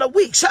a couple of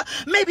weeks,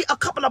 maybe a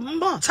couple of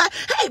months.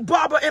 Hey,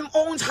 Barbara M.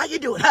 Owens, how you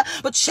doing?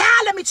 But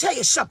child, let me tell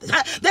you something.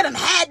 They done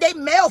had they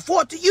mail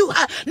for it to you.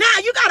 Now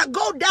you gotta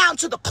go down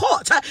to the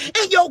court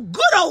in your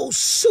good old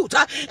suit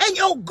and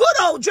your good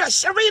old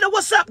dress. Sharita,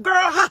 what's up,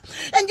 girl?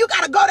 And you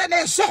gotta go down there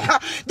and say,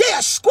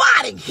 they're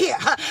squatting here.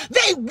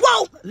 They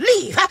won't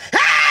leave.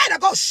 To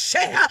go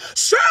share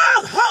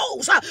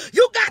strongholds.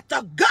 You got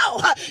to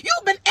go.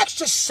 You've been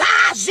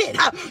exercising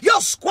your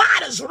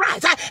squatter's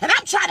rights. And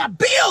I'm trying to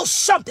build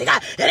something.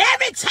 And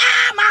every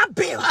time I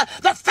build,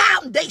 the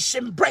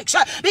foundation breaks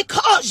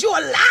because you're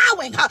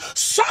allowing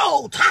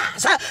soul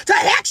ties to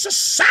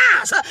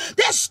exercise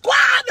their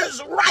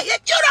squatter's right.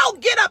 If you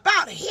don't get up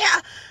out of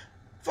here,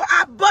 for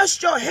I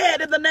bust your head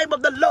in the name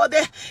of the Lord.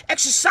 They're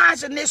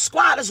exercising their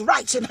squatter's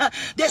rights and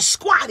they're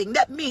squatting.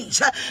 That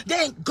means they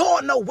ain't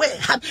going nowhere.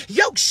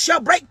 Yokes shall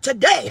break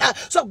today.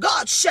 So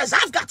God says,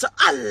 I've got to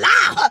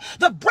allow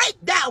the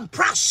breakdown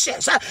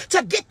process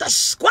to get the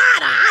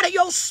squatter out of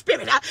your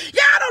spirit.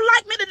 Y'all don't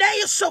like me today.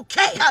 It's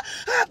okay.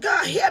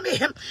 God, hear me.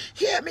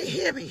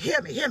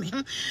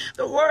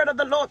 The word of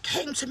the Lord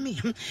came to me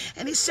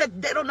and he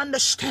said, they don't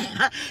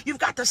understand. You've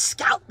got to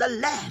scout the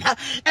land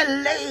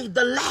and lay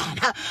the land.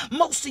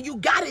 Most of you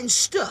got in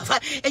stuff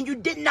and you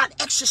did not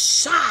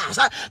exercise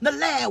the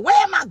land. Where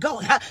am I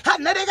going?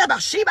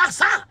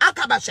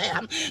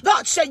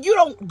 God said you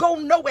don't go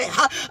nowhere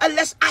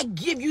unless I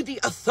give you the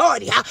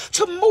authority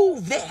to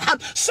move there.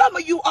 Some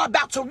of you are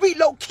about to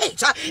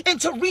relocate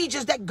into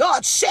regions that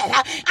God said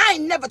I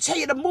ain't never tell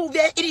you to move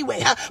there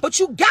anyway, but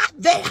you got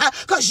there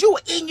because you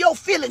were in your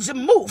feelings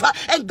and move.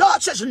 And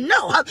God says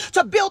no,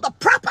 to build a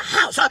proper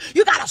house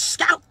you got to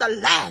scout the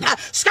land,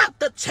 scout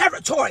the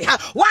territory.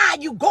 Why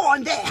are you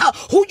going there?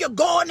 Who you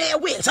going there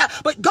with?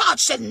 But God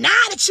said, now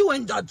that you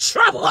in the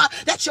trouble,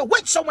 that you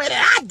went somewhere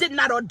that I did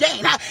not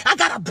ordain, I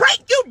got to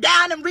break you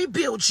down and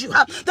rebuild you.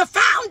 The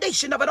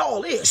foundation of it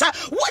all is,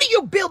 what are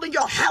you building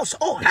your house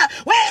on?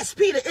 Where's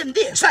Peter in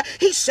this?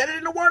 He said it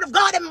in the word of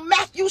God in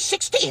Matthew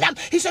 16.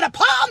 He said,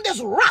 upon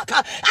this rock,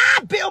 I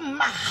build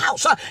my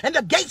house, and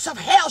the gates of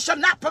hell shall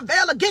not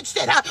prevail against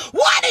it.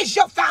 What is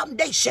your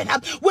foundation?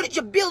 What did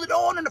you build it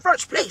on in the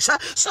first place?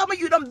 Some of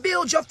you done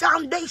build your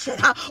foundation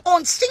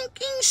on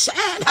sinking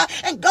sand.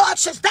 And God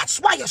says that's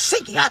why you're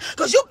sinking,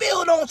 because you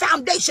build on a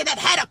foundation that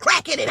had a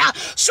crack in it.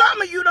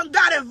 Some of you done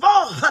got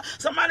involved.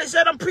 Somebody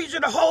said I'm preaching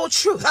the whole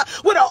truth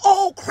with an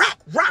old crack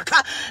rock.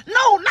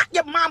 No, not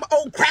your mama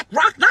old crack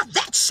rock, not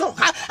that song.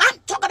 I'm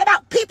talking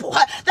about people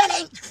that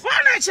ain't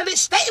financially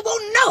stable.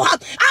 No,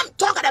 I'm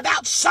talking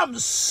about some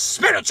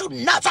spiritual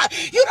nuts.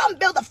 You don't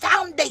build a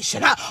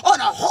foundation on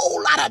a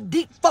whole lot of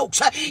deep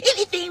folks.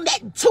 Anything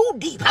that too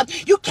deep,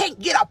 you can't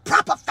get a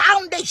proper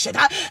foundation.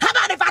 How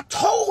about if I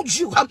told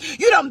you,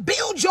 you done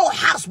build your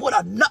house with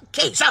a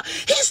nutcase?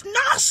 His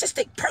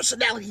narcissistic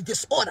personality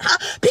disorder,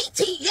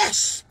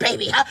 PTS,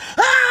 baby.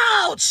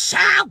 Oh,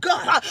 child,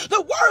 God,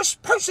 the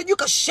worst person you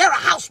could share a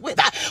house with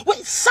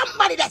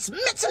somebody that's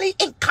mentally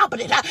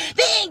incompetent.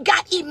 They ain't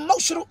got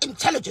emotional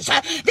intelligence.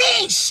 They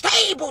ain't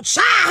stable,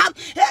 child.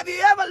 Have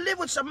you ever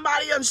lived with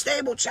somebody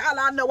unstable, child?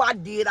 I know I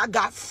did. I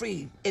got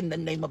free in the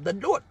name of the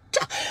Lord.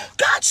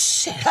 God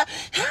said,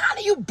 how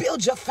do you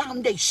build your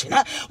foundation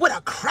with a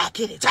crack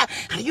in it?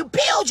 How do you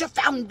build your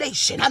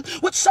foundation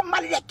with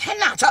somebody that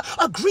cannot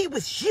agree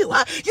with you?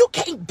 You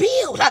can't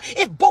build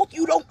if both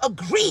you don't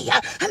agree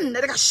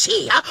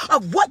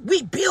of what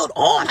we build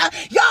on.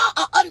 Y'all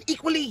are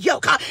unequally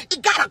yoked.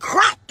 It got a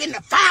crack in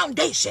the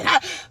foundation.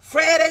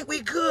 Fred, ain't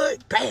we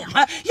good? Bam.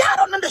 Y'all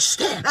don't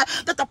understand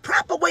that the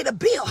proper way to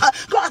build,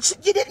 God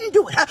said you didn't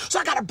do it. So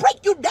I got to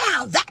break you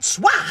down. That's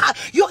why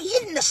you're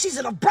in the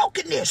season of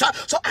brokenness.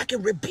 So I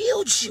can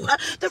rebuild you.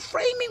 The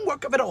framing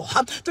work of it all.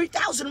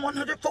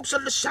 3,100 folks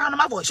under the sound of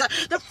my voice.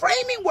 The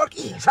framing work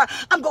is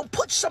I'm going to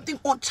put something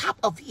on top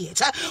of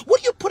it. What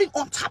are you putting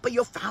on top of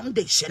your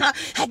foundation?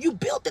 Have you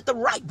built it the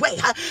right way?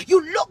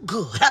 You look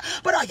good,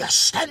 but are you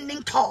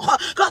standing tall?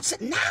 God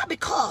said, now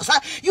because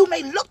you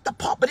may look the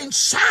part, but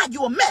inside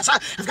you a mess.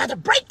 I've got to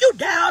break you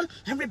down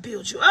and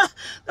rebuild you.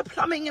 The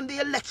plumbing and the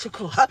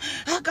electrical.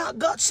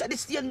 God said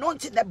it's the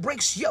anointing that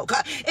breaks yoke.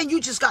 And you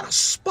just got a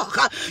spark.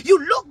 You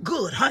look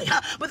good, honey,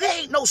 but there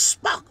ain't no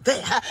spark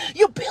there.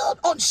 You build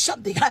on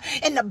something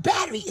and the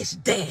battery is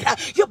dead.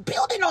 You're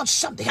building on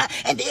something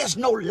and there's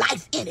no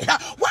life in it.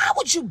 Why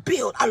would you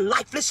build a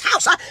lifeless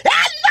house?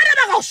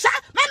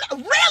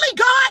 Really,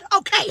 God?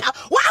 Okay.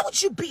 Why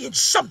would you be in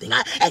something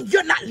and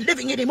you're not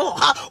living anymore?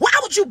 Why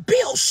would you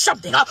build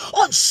something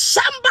on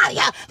somebody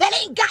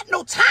that ain't got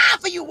no time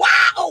for you?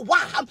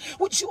 Why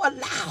would you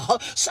allow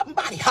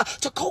somebody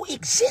to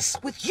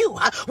coexist with you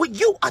when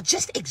you are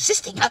just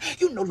existing?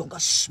 You no longer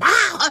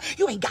smile.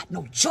 You ain't got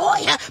no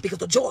joy because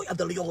the joy of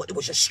the Lord, it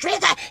was your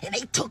strength, and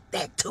they took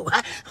that too.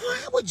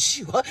 Why would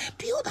you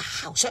build a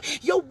house?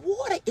 Your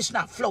water is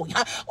not flowing.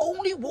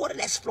 Only water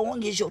that's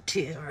flowing is your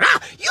tear.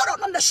 You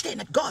don't understand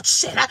that God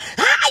said,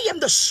 I am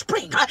the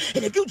spring,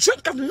 and if you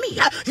drink of me,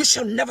 you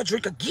shall never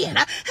drink again.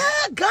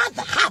 God,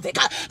 the havoc,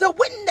 the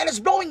wind that is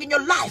blowing in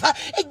your life,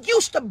 it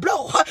used to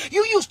blow.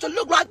 You used to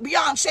look like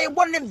Beyonce in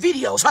one of them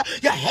videos.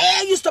 Your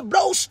hair used to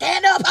blow,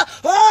 stand up.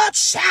 Oh,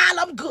 child,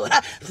 I'm good.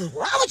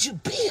 Why would you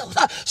build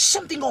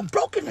something on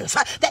brokenness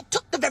that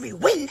took the very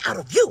wind out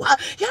of you?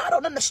 Y'all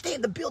don't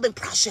understand the building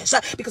process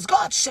because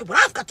God said, what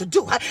I've got to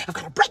do, I've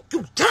got to break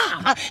you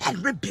down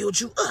and rebuild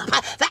you up.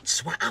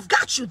 That's why I've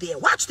got you there.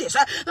 Watch this.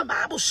 The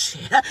Bible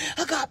said,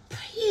 God,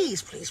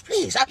 please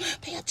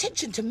pay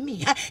attention to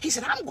me. He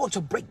said, I'm going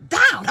to break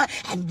down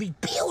and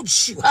rebuild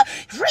you.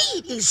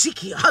 Read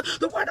Ezekiel.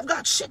 The word of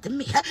God said to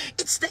me,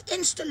 it's the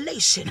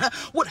installation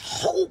what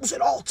holds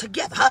it all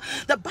together.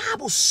 The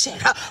Bible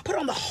said, put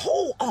on the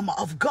whole armor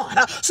of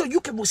God so you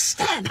can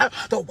withstand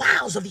the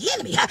wiles of the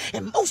enemy.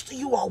 And most of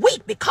you are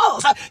weak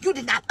because you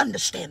did not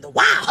understand the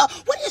wow.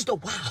 What is the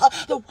wow?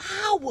 The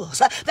wow was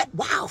that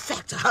wow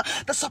factor,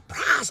 the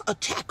surprise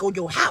attack on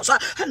your house.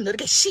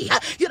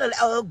 You're like,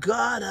 oh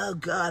God,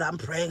 I'm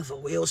praying for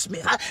Will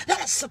Smith.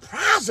 That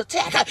surprise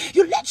attack.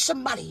 You let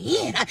somebody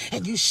in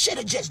and you should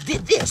have just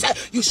did this.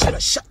 You should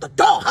have shut the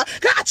door.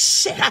 God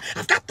said,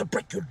 I've got to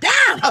break you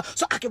down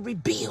so I can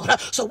rebuild.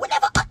 So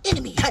whenever an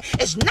enemy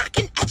is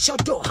knocking at your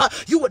door,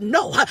 you would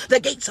know the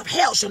gates of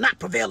hell shall not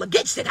prevail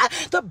against it.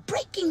 The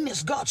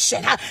breakingness, God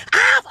said,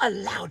 I've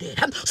allowed it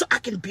so I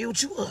can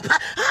build you up.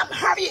 I'm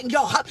hurrying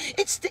y'all.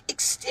 It's the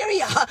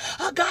exterior,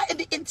 God, and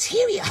the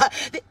interior,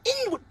 the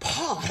inward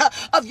part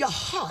of your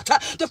heart,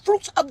 the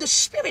fruits of the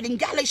Spirit in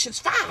Galatians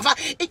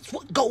 5. It's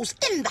what goes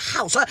in the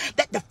house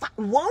that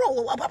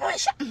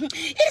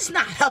it's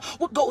not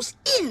what goes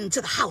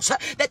into the house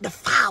that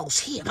defiles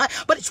him,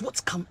 but it's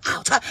what's come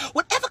out.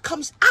 Whatever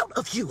comes out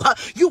of you,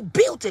 you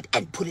built it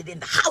and put it in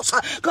the house.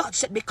 God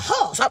said,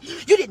 because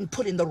you didn't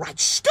put in the right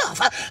stuff,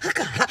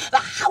 the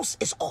house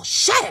is all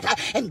shattered.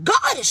 And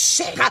God is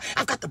saying,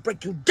 I've got to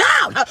break you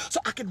down so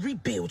I can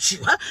rebuild you.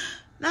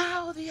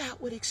 Now the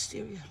outward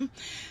exterior,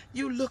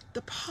 you look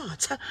the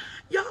part.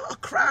 Y'all are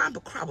crying,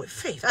 but cry with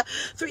faith.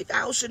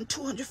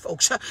 3,200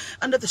 folks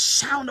under the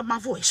sound of my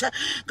voice.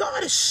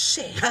 God has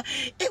said,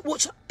 it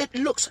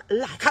looks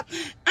like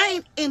I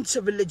ain't into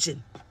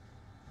religion.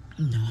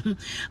 No,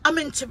 I'm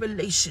into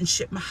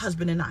relationship, my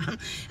husband and I.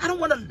 I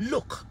don't want to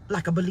look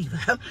like a believer.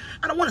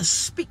 I don't want to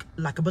speak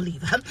like a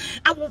believer.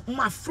 I want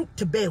my fruit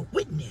to bear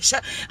witness.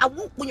 I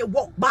want when you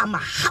walk by my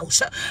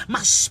house, my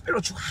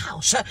spiritual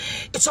house,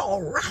 it's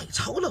all right.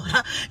 Hold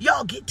on.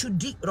 Y'all get too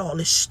deep with all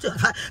this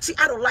stuff. See,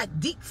 I don't like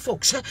deep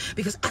folks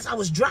because as I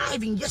was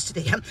driving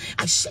yesterday,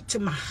 I said to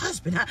my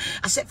husband,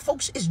 I said,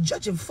 folks is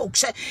judging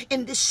folks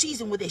in this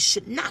season where they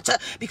should not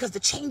because the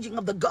changing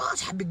of the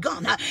guards have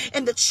begun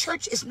and the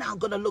church is now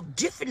going to look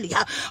differently.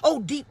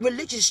 Oh, deep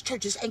religious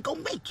churches ain't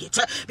gonna make it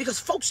because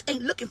folks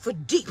ain't looking for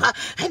deep.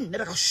 And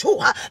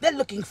they're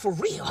looking for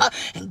real.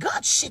 And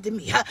God said to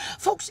me,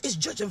 folks is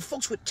judging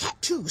folks with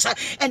tattoos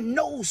and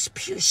nose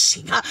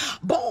piercing,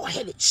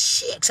 bald-headed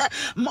chicks.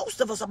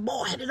 Most of us are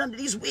bald-headed under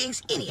these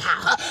wigs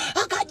anyhow.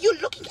 God, you're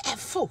looking at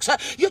folks.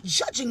 You're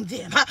judging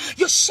them.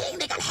 You're saying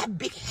they gotta have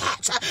big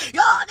hats.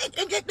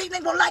 They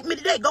ain't gonna like me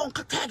today. Go and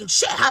tag and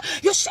share.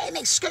 You're saying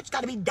their skirts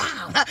gotta be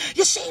down.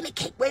 You're saying they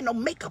can't wear no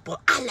makeup or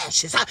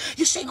eyelashes.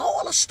 You're saying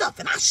all the stuff.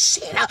 And I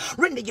said,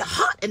 render your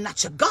heart and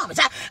not your garments.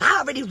 I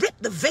already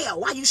ripped the veil.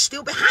 Why you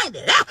still behind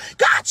it?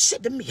 God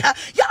said to me,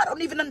 y'all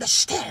don't even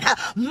understand.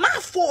 My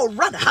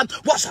forerunner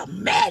was a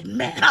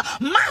madman.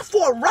 My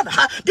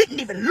forerunner didn't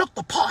even look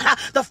the part.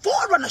 The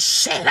forerunner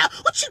said,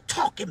 what you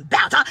talking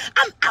about?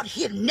 I'm out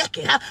here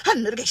naked.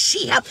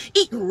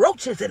 Eating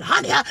roaches and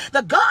honey.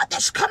 The God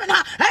that's coming,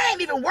 I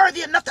ain't even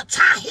worthy enough to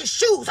tie his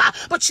shoes.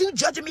 But you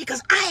judging me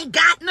because I ain't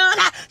got none.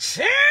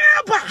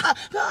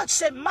 God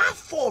said my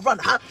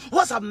forerunner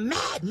was a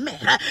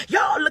madman.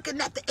 Y'all looking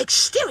at the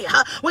exterior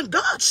when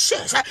God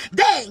says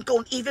they ain't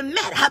gonna even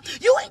matter.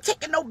 You ain't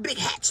taking no big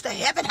hats to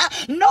heaven,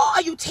 nor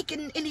are you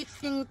taking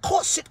anything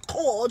corset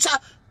cords.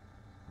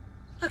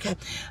 Okay,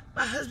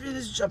 my husband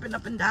is jumping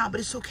up and down, but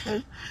it's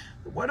okay.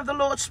 The word of the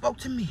Lord spoke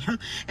to me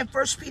in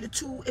 1 Peter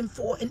 2 and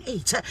 4 and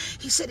 8.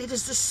 He said it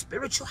is the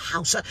spiritual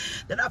house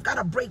that I've got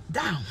to break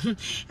down.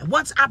 And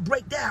once I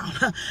break down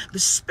the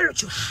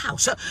spiritual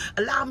house,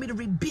 allow me to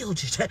rebuild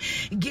it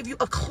and give you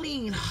a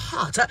clean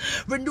heart,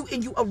 renew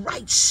in you a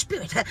right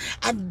spirit.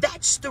 And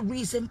that's the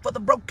reason for the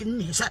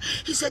brokenness.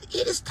 He said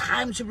it is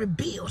time to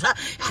rebuild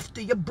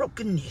after your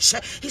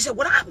brokenness. He said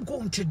what I'm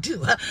going to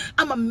do,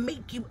 I'm going to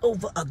make you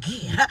over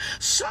again.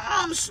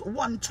 Psalms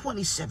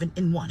 127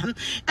 and 1.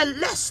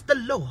 Unless the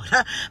Lord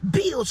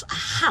builds a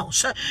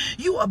house,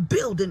 you are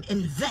building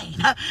in vain.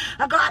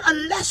 God,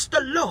 unless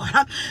the Lord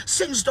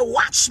sends the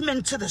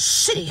watchmen to the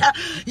city,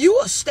 you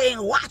are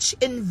staying watch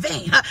in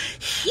vain.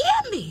 Hear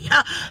me.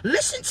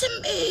 Listen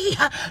to me.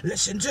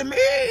 Listen to me.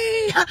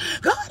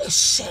 God is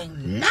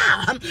saying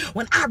now,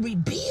 when I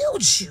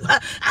rebuild you,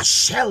 I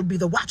shall be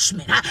the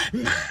watchman.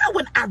 Now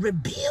when I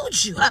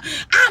rebuild you,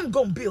 I'm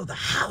going to build the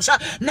house.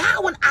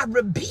 Now when I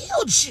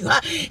rebuild you,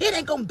 it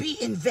ain't going to be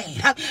in vain.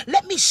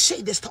 Let me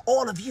say this to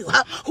all of you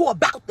who are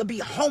about to be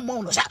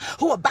homeowners,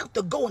 who are about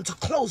to go into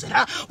closing.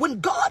 When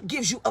God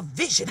gives you a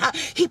vision,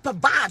 he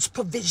provides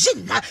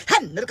provision.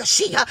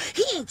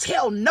 He ain't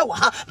tell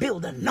Noah,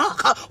 build an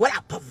ark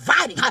without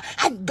providing,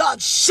 and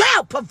God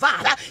shall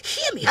provide.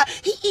 Hear me.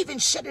 He even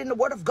said it in the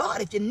word of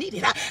God, if you need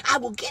it, I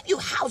will give you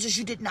houses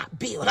you did not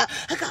build.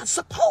 God,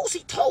 suppose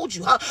he told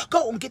you,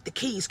 go and get the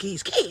keys.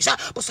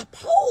 But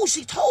suppose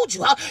he told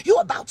you,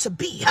 you're about to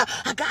be,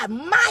 God,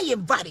 my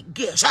invited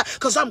guest,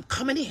 because I'm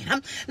coming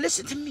in.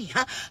 Listen to me.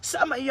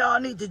 Some of y'all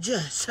need to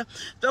just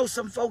throw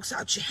some folks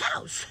out your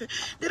house.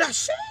 Did I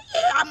say?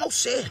 Yeah, I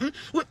almost said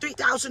with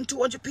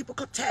 3,200 people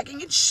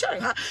tagging and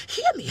sharing.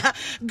 Hear me.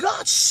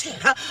 God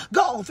said,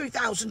 go on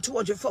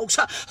 3,200 folks,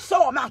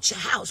 throw them out your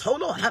house.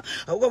 Hold on.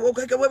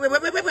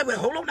 Wait.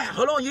 Hold on now.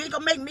 Hold on. You ain't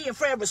going to make me and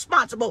Fred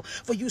responsible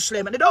for you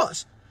slamming the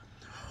doors.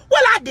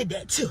 Well, I did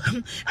that too.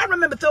 I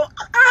remember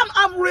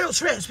I'm real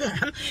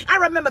transparent. I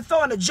remember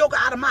throwing a joker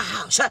out of my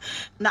house.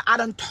 Now, I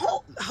done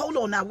told, hold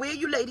on now, where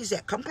you ladies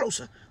at? Come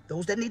closer.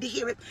 Those that need to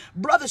hear it.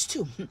 Brothers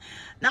too.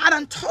 Now, I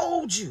done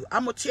told you,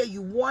 I'm going to tell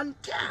you one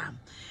time,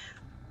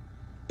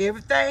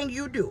 everything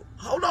you do.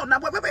 Hold on now,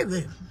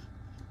 wait.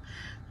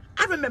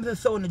 I remember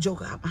throwing the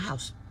joker out of my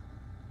house.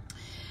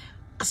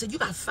 I said, you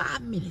got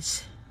 5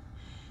 minutes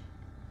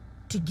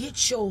to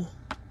get your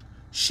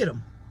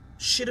shit'em.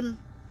 Shit'em.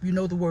 You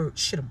know the word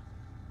shit'em.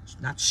 It's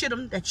not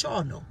shit'em that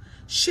y'all know.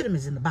 Shit'em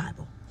is in the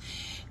Bible.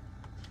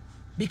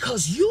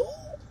 Because you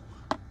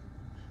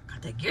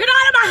got to get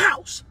out of my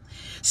house.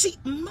 See,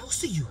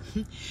 most of you,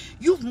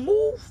 you've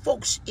moved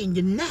folks in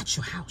your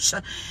natural house,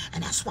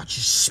 and that's why your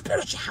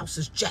spiritual house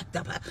is jacked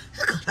up.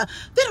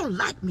 They don't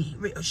like me.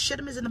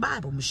 Shit'em is in the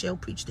Bible. Michelle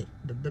preached it.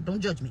 Don't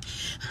judge me.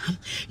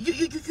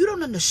 You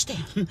don't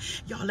understand.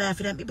 Y'all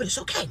laughing at me, but it's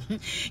okay.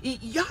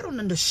 Y'all don't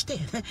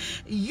understand.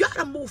 Y'all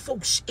done move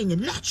folks in your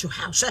natural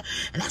house,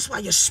 and that's why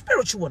your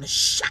spiritual one is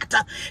shot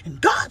up.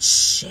 And God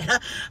said,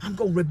 I'm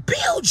going to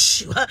rebuild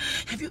you.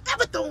 Have you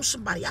ever thrown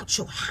somebody out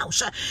your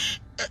house?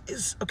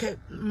 Okay,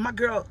 my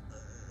girl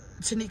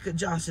Tanika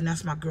Johnson,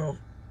 that's my girl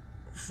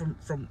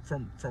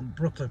from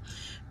Brooklyn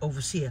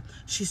over here.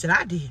 She said,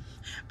 I did.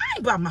 I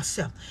ain't by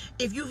myself.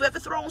 If you've ever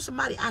thrown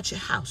somebody out your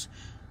house,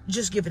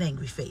 just give an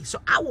angry face. So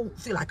I won't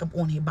feel like I'm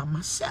on here by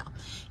myself.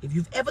 If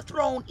you've ever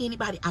thrown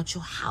anybody out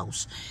your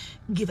house,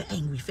 give an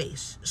angry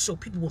face so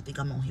people won't think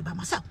I'm on here by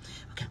myself.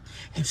 Okay,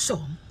 and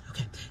so,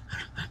 okay,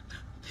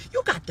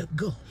 you got to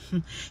go.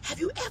 Have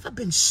you ever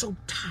been so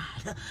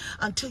tired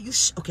until you,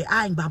 okay,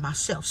 I ain't by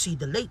myself. See,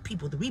 the late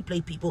people, the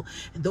replay people,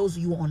 and those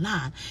of you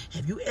online,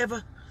 have you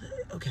ever,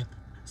 okay,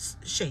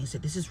 Shane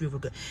said, this is real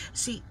good.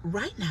 See,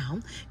 right now,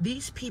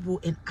 these people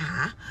and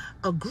I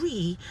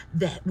agree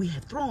that we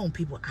have thrown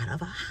people out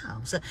of our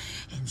house.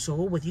 And so,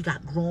 whether you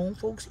got grown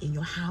folks in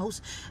your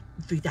house,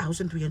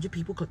 3,300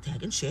 people, click,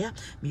 tag, and share.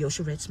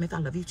 Miosha Red Smith, I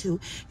love you too.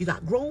 You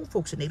got grown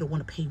folks and they don't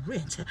want to pay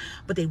rent,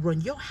 but they run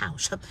your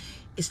house.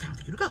 It's time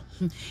for you to go.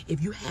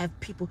 If you have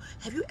people,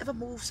 have you ever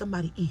moved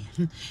somebody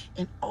in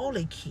and all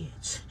their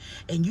kids,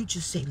 and you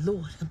just say,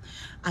 Lord,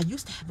 I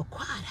used to have a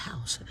quiet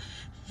house.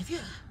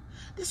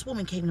 This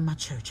woman came to my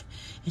church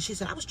and she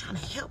said, I was trying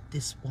to help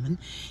this woman.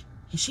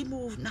 And she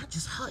moved not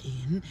just her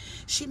in,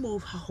 she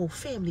moved her whole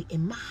family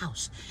in my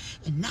house.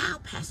 And now,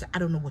 Pastor, I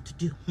don't know what to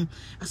do.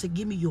 I said,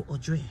 give me your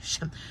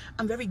address.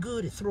 I'm very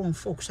good at throwing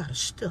folks out of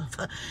stuff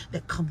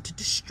that come to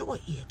destroy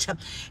it.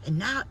 And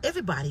now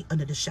everybody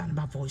under the sound of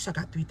my voice, I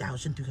got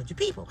 3,300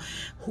 people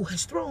who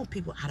has thrown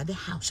people out of their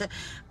house.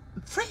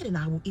 Fred and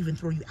I will even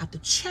throw you out the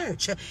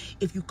church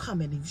if you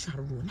come in and you try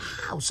to ruin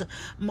the house.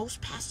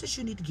 Most pastors,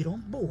 you need to get on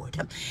board.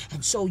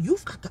 And so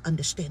you've got to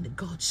understand that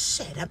God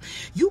said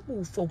you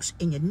move folks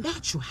in your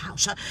natural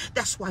house.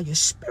 That's why your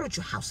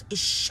spiritual house is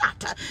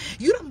shot.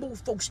 You don't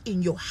move folks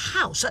in your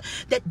house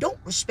that don't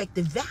respect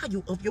the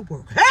value of your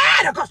work.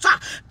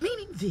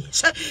 Meaning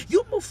this,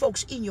 you move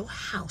folks in your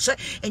house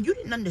and you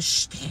didn't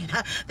understand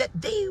that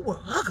they were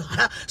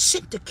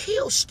sent to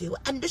kill, steal,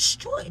 and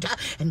destroy.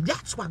 And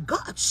that's why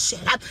God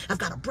said, I've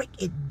got to break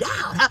it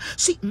down.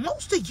 See,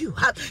 most of you,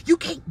 you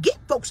can't get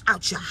folks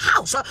out your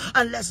house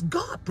unless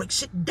God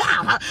breaks it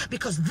down,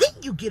 because then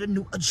you get a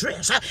new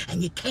address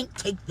and you can't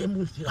take them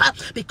with you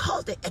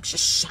because they're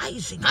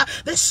exercising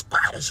their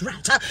squatters'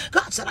 rights.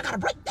 God said, I got to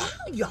break down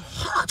your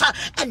heart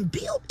and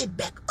build it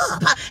back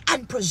up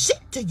and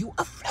present to you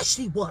a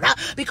fleshly one,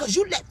 because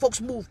you let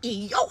folks move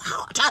in your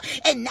heart,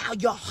 and now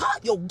your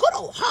heart, your good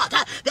old heart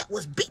that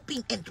was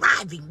beeping and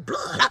thriving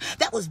blood,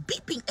 that was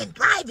beeping and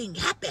thriving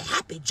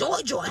happy, joy,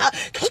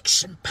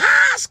 cakes and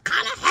pies,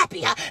 kind of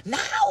happy,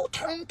 now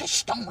turn to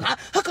stone.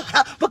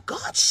 But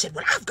God said,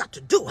 what I've got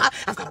to do,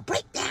 I've got to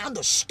break down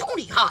the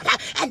stony heart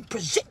and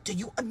present to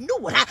you a new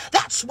one.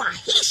 That's why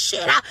he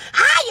said,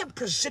 I am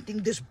presenting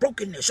this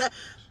brokenness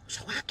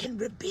so I can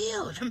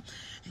rebuild.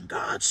 And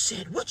God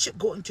said, what you're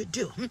going to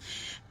do,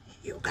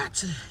 you got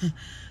to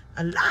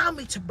allow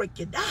me to break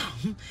you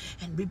down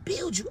and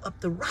rebuild you up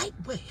the right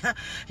way.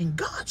 And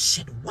God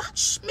said,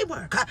 watch me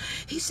work.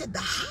 He said, the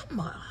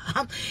hammer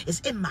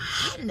is in my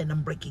hand and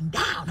I'm breaking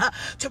down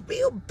to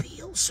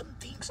rebuild some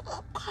things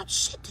up. God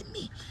said to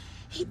me,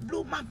 he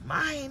blew my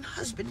mind,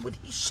 husband, when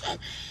he said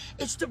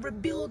it's the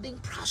rebuilding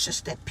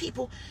process that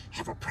people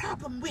have a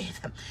problem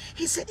with.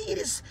 He said it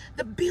is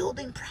the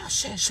building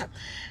process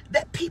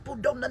that people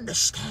don't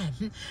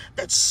understand,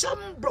 that some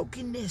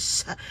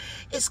brokenness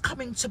is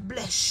coming to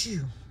bless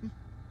you.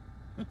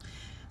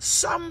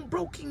 Some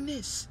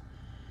brokenness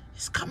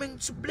is coming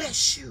to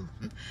bless you.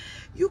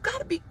 You got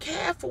to be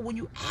careful when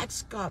you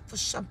ask God for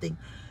something,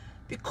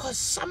 because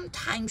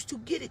sometimes to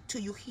get it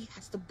to you, he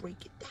has to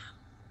break it down.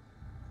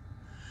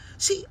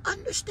 See,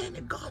 understand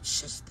that God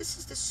says this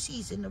is the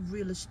season of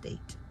real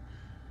estate.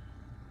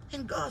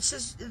 And God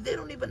says they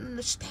don't even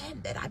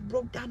understand that I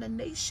broke down a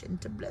nation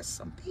to bless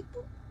some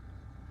people.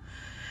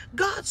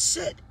 God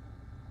said,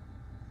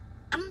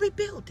 I'm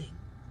rebuilding.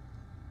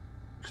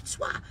 That's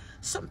why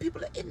some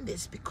people are in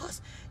this,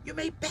 because you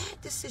made bad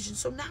decisions.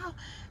 So now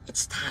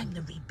it's time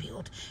to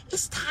rebuild.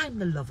 It's time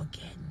to love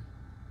again.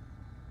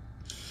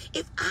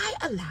 If I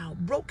allow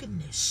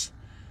brokenness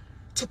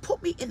to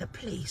put me in a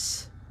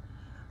place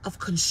of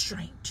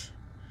constraint,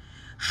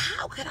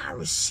 how can I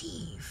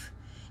receive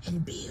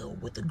and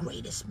build with the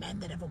greatest man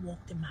that ever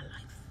walked in my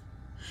life?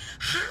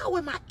 How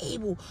am I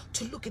able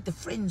to look at the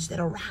friends that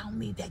are around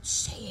me that's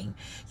saying,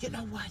 you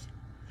know what,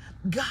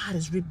 God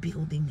is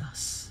rebuilding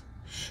us?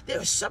 There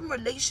are some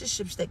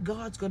relationships that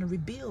God's going to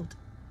rebuild.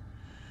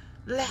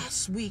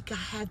 Last week, I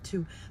had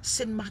to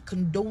send my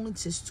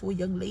condolences to a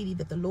young lady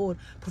that the Lord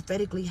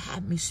prophetically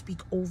had me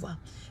speak over,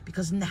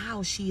 because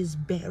now she is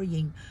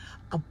burying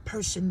a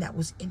person that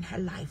was in her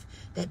life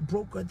that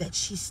broke her, that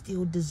she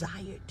still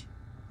desired.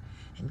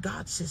 And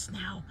God says,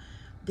 now,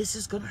 this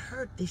is going to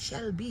hurt. There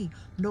shall be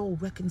no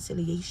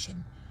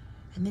reconciliation.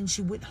 And then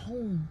she went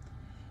home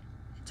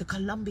to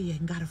Colombia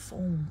and got a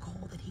phone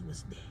call that he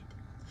was dead.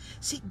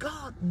 See,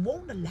 God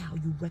won't allow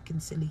you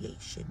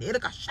reconciliation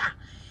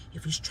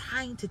if he's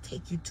trying to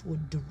take you to a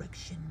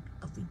direction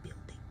of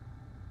rebuilding.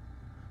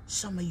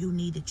 Some of you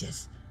need to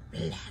just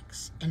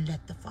relax and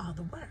let the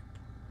Father work.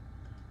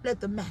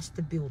 Let the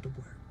Master builder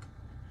work.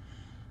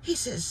 He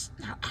says,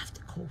 now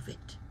after COVID,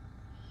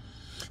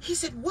 he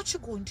said, what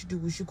you're going to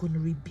do is you're going to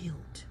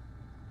rebuild.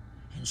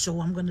 And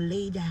so I'm going to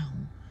lay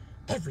down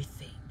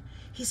everything.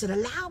 He said,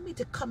 allow me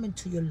to come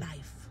into your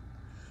life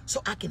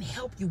so I can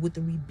help you with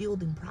the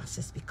rebuilding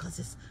process, because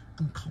it's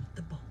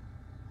uncomfortable.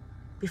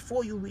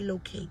 Before you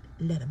relocate,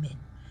 let him in.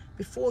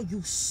 Before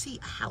you see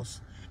a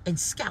house and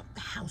scout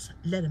the house,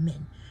 let him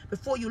in.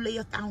 Before you lay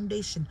a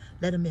foundation,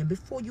 let him in.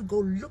 Before you go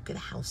look at a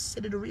house,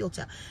 sit at a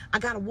realtor. I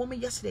got a woman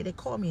yesterday that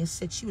called me and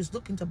said she was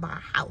looking to buy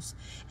a house.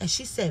 And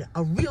she said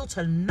a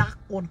realtor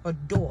knocked on her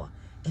door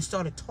and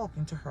started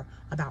talking to her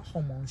about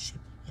home ownership,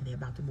 and they're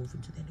about to move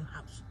into their new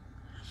house.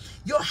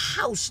 Your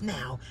house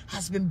now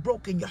has been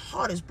broken. Your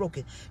heart is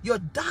broken. Your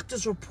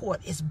doctor's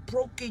report is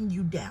broken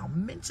you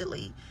down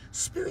mentally,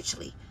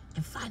 spiritually,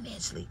 and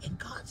financially. And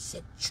God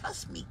said,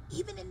 trust me,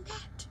 even in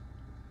that.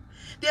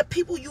 There are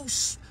people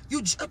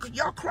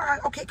y'all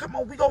crying. Okay, come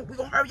on, we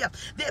gonna hurry up.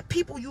 There are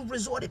people you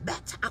resorted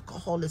back to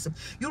alcoholism.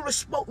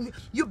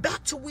 You're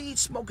back to weed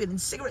smoking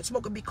and cigarette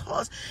smoking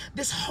because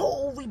this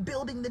whole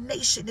rebuilding the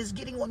nation is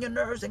getting on your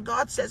nerves. And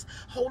God says,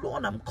 hold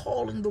on, I'm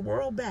calling the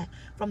world back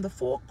from the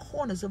four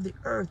corners of the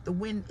earth. The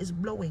wind is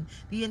blowing.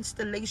 The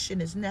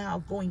installation is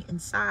now going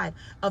inside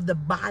of the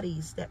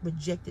bodies that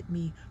rejected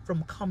me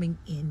from coming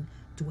in,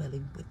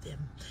 dwelling with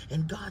them.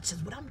 And God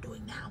says, what I'm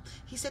doing now,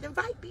 he said,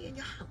 invite me in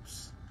your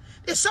house.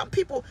 There's some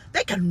people,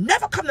 they can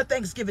never come to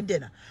Thanksgiving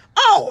dinner.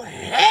 Oh,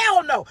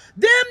 hell no.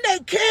 They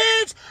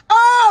kids.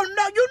 Oh,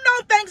 no. You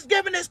know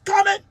Thanksgiving is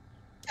coming.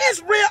 It's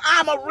real.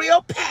 I'm a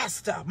real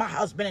pastor. My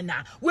husband and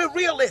I, we're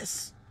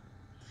realists.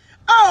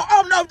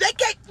 Oh, no. They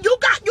can't. You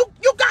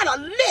got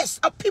a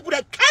list of people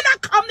that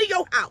cannot come to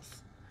your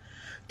house.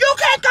 You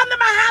can't come to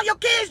my house. Your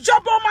kids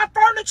jump on my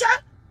furniture.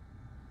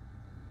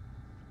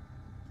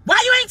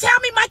 Why you ain't tell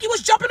me Mikey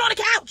was jumping on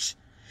the couch?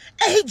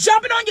 And he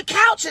jumping on your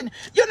couch, and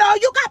you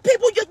got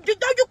people, you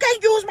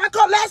can't use my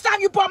car. Last time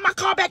you brought my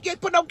car back, you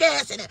ain't put no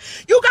gas in it.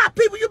 You got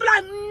people, you be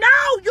like,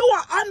 no, you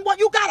are unwanted.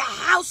 You got a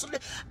house.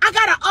 I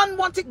got an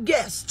unwanted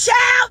guest.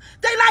 Child,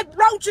 they like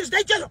roaches.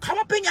 They just come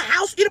up in your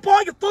house, eat up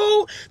all your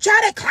food.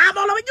 Child, they climb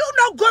all over. You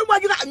know good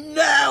well.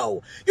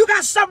 You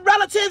got some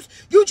relatives,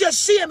 you just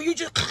see them, you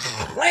just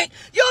click.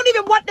 You don't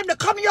even want them to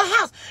come to your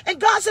house. And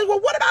God says, well,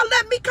 what about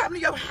letting me come to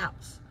your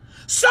house?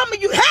 Some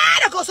of you,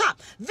 that goes up.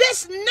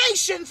 This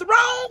nation's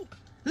wrong.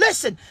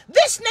 Listen,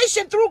 this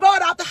nation threw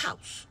God out the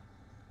house.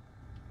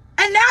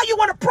 And now you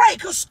want to pray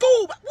because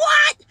school,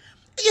 what?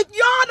 If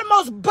y'all the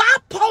most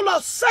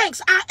bipolar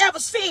saints I ever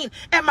seen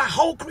in my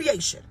whole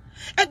creation.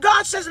 And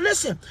God says,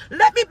 listen,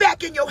 let me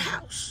back in your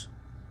house.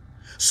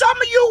 Some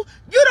of you,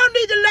 you don't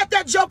need to let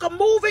that joker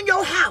move in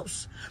your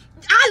house.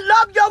 I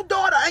love your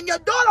daughter, and your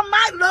daughter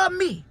might love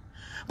me.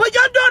 But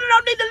your daughter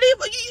don't need to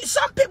leave.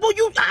 Some people,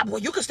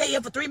 you can stay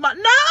here for 3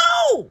 months.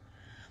 No!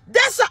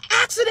 That's an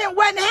accident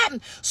waiting to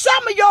happen.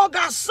 Some of y'all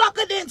got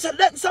suckered into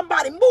letting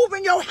somebody move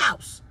in your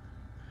house.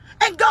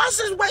 And God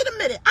says, wait a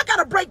minute. I got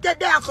to break that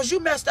down because you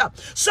messed up.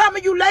 Some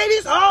of you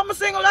ladies, all my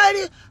single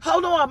ladies,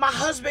 hold on. My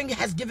husband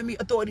has given me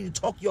authority to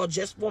talk to y'all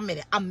just for a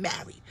minute. I'm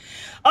married.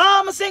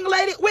 All my single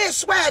lady, where's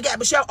swag at,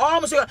 Michelle?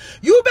 All my single,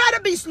 you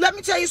better be, let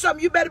me tell you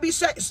something. You better be,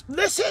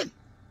 listen.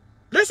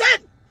 This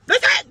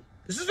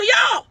is for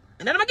y'all.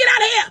 And then I'm going to get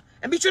out of here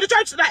and meet you at the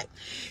church tonight.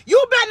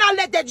 You better not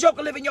let that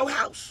joker live in your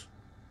house.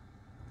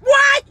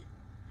 What?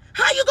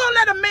 How you going to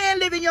let a man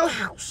live in your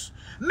house?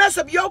 Mess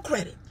up your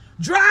credit.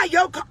 Dry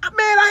your car. Man,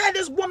 I had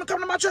this woman come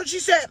to my church. She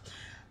said,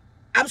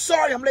 I'm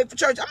sorry I'm late for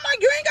church. I'm like,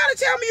 you ain't got to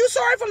tell me you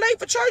sorry for late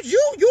for church.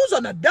 You's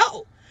an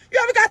adult. You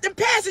ever got them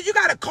passes? You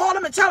got to call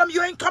them and tell them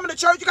you ain't coming to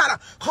church. You got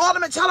to call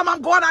them and tell them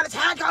I'm going out of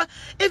town.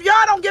 If y'all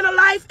don't get a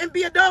life and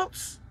be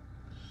adults.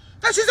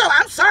 And she said,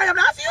 I'm sorry. I'm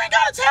not. You ain't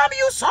got to tell me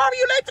you sorry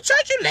you late for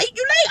church. You late.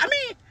 I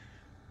mean,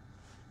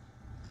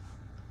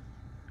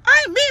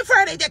 I ain't mean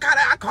Friday. That kind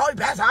of, I call you,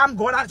 Pastor. I'm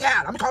going out of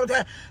town. I'm calling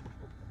town.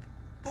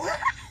 What?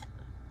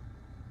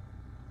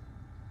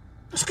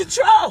 It's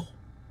control.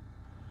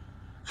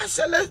 I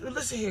said,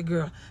 listen here,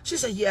 girl. She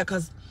said, yeah,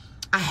 because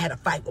I had a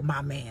fight with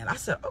my man. I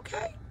said,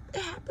 okay,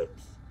 it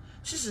happens.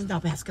 She said, no,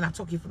 Pastor, can I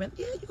talk to you for a minute?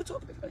 Yeah, you can talk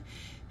to me for a minute.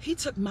 He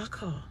took my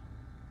car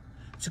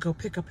to go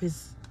pick up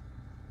his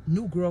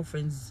new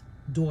girlfriend's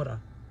daughter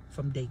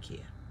from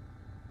daycare.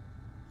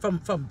 From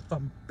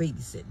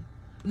babysitting.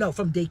 No,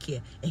 from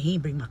daycare. And he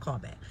didn't bring my car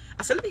back.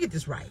 I said, let me get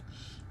this right.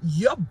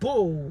 Your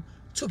bull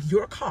took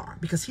your car,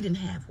 because he didn't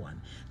have one,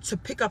 to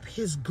pick up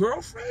his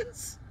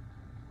girlfriend's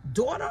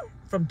daughter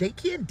from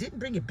daycare and didn't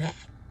bring it back?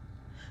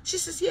 She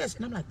says, yes.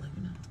 And I'm like, well,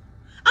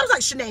 I was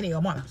like Shanae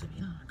or Mom. I was like,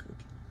 I could,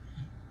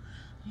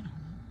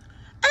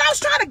 And I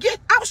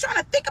was trying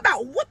to think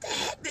about what the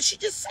heck did she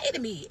just say to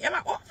me in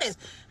my office?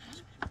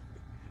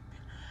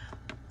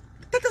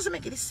 That doesn't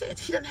make any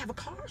sense. He doesn't have a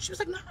car. She was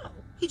like, no,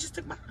 he just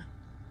took mine.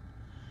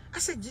 I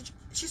said, did you?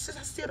 She says,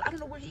 I don't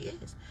know where he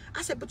is.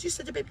 I said, but you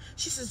said your baby.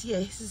 She says, yeah,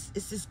 it's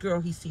this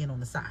girl he's seeing on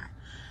the side.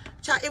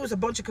 Child, it was a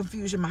bunch of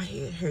confusion. My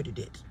head hurted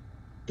it.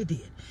 It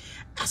did.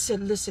 I said,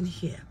 listen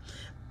here.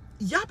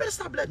 Y'all better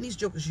stop letting these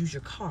jokers use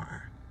your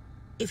car.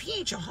 If he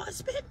ain't your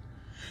husband,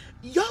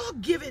 y'all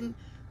giving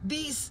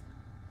these,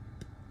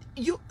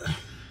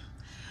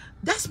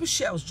 that's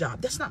Michelle's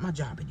job. That's not my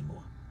job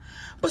anymore.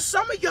 But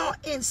some of y'all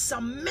in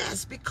some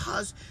mess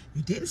because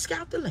you didn't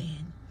scout the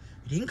land.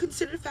 You didn't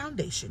consider the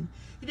foundation.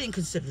 You didn't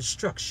consider the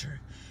structure.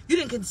 You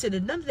didn't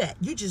consider none of that.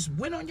 You just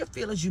went on your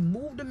feelings. You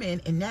moved them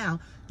in, and now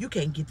you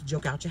can't get the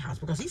joke out your house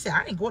because he said,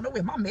 I ain't going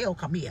nowhere. My mail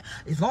come here.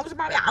 As long as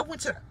my mail,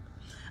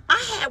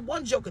 I had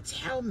one joker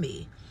tell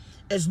me,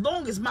 as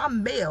long as my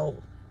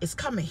mail is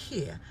coming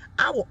here,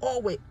 I will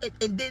always,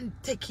 and then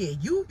take care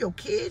of you, your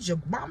kids,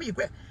 your mama, your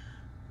grand.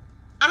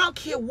 I don't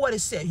care what it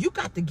says. You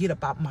got to get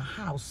up out my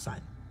house, son.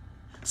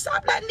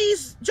 Stop letting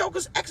these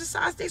jokers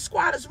exercise their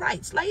squatters'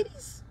 rights,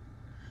 ladies.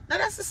 Now,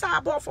 that's the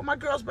sidebar for my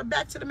girls, but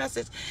back to the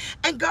message.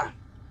 And God,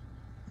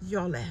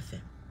 y'all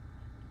laughing.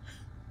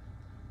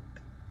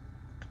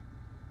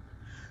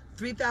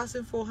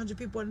 3,400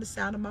 people under the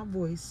sound of my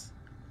voice.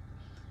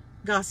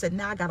 God said,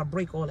 now I got to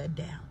break all that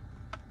down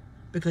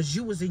because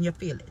you was in your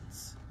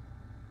feelings.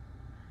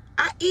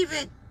 I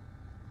even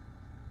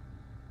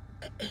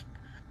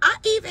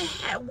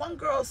had one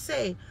girl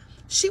say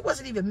she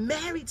wasn't even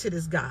married to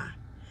this guy.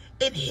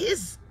 And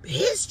his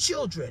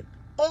children,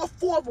 all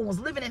 4 of them, was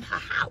living in her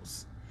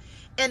house.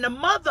 And the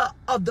mother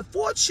of the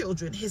 4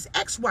 children, his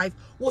ex-wife,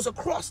 was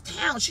across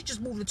town. She just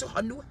moved into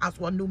her new house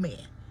with a new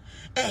man.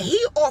 And he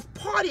off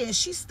partying,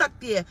 she stuck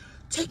there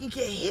taking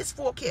care of his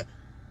 4 kids.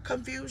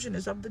 Confusion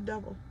is of the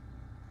devil.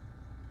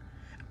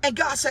 And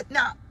God said,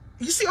 now,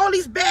 you see all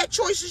these bad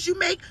choices you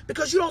make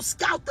because you don't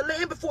scout the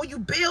land before you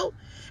build?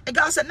 And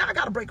God said, now I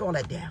got to break all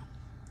that down.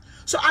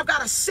 So I've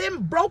got to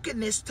send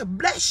brokenness to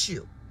bless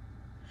you.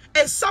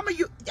 And some of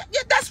you, yeah,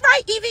 that's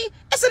right, Evie,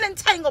 it's an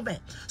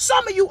entanglement.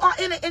 Some of you are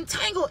in an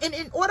entangle, and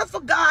in order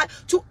for God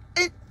to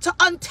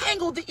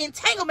untangle the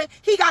entanglement,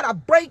 he got to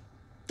break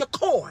the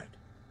cord.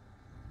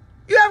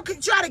 You ever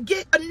try to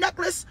get a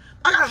necklace?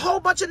 I got a whole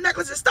bunch of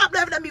necklaces. Stop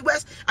laughing at me,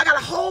 Wes. I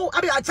got a whole,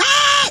 I be like,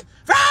 Fred,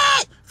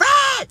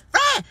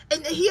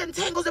 and he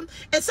entangles them.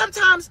 And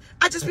sometimes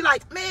I just be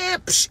like, man,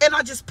 psh, and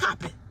I just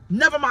pop it.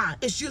 Never mind,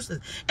 it's useless.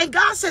 And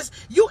God says,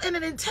 you in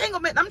an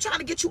entanglement, and I'm trying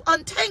to get you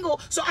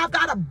untangled, so I've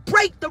got to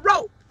break the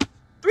rope.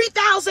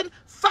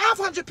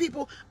 3,500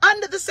 people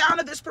under the sound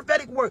of this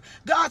prophetic word.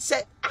 God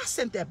said, I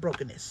sent that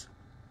brokenness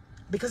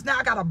because now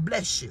I got to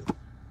bless you.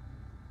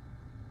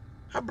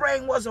 Her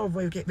brain was on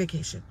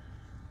vacation.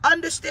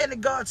 Understand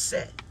that God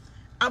said,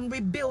 I'm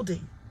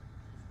rebuilding.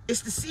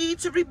 It's the seed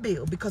to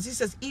rebuild because he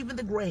says, even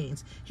the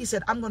grains. He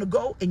said, I'm going to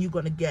go and you're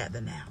going to gather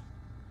now.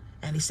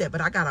 And he said, but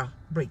I got to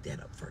break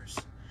that up first.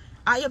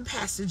 I am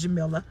Pastor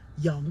Jameliah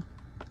Young.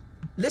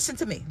 Listen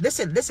to me.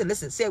 Listen.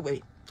 Say it with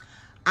me.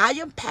 I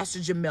am Pastor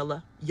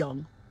Jameliah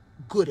Young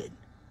Gooden.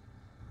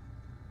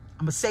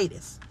 I'm going to say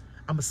this.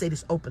 I'm going to say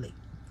this openly.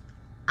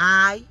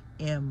 I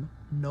am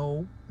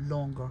no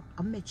longer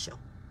a Mitchell.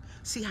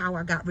 See how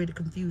I got rid of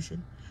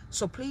confusion?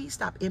 So please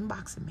stop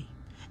inboxing me.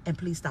 And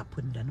please stop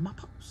putting it under my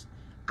posts.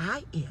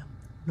 I am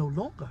no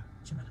longer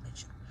Jameliah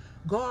Mitchell.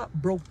 God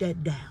broke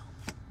that down.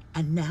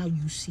 And now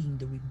you seen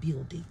the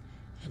rebuilding.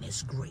 And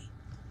it's great.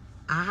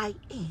 I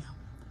am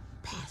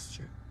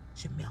Pastor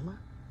Jameliah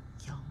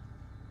Young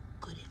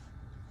Gooden.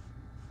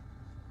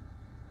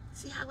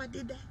 See how I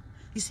did that?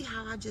 You see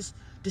how I just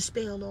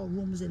dispel all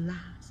rumors and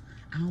lies?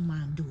 I don't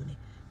mind doing it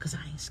because I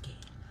ain't scared.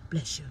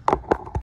 Bless you.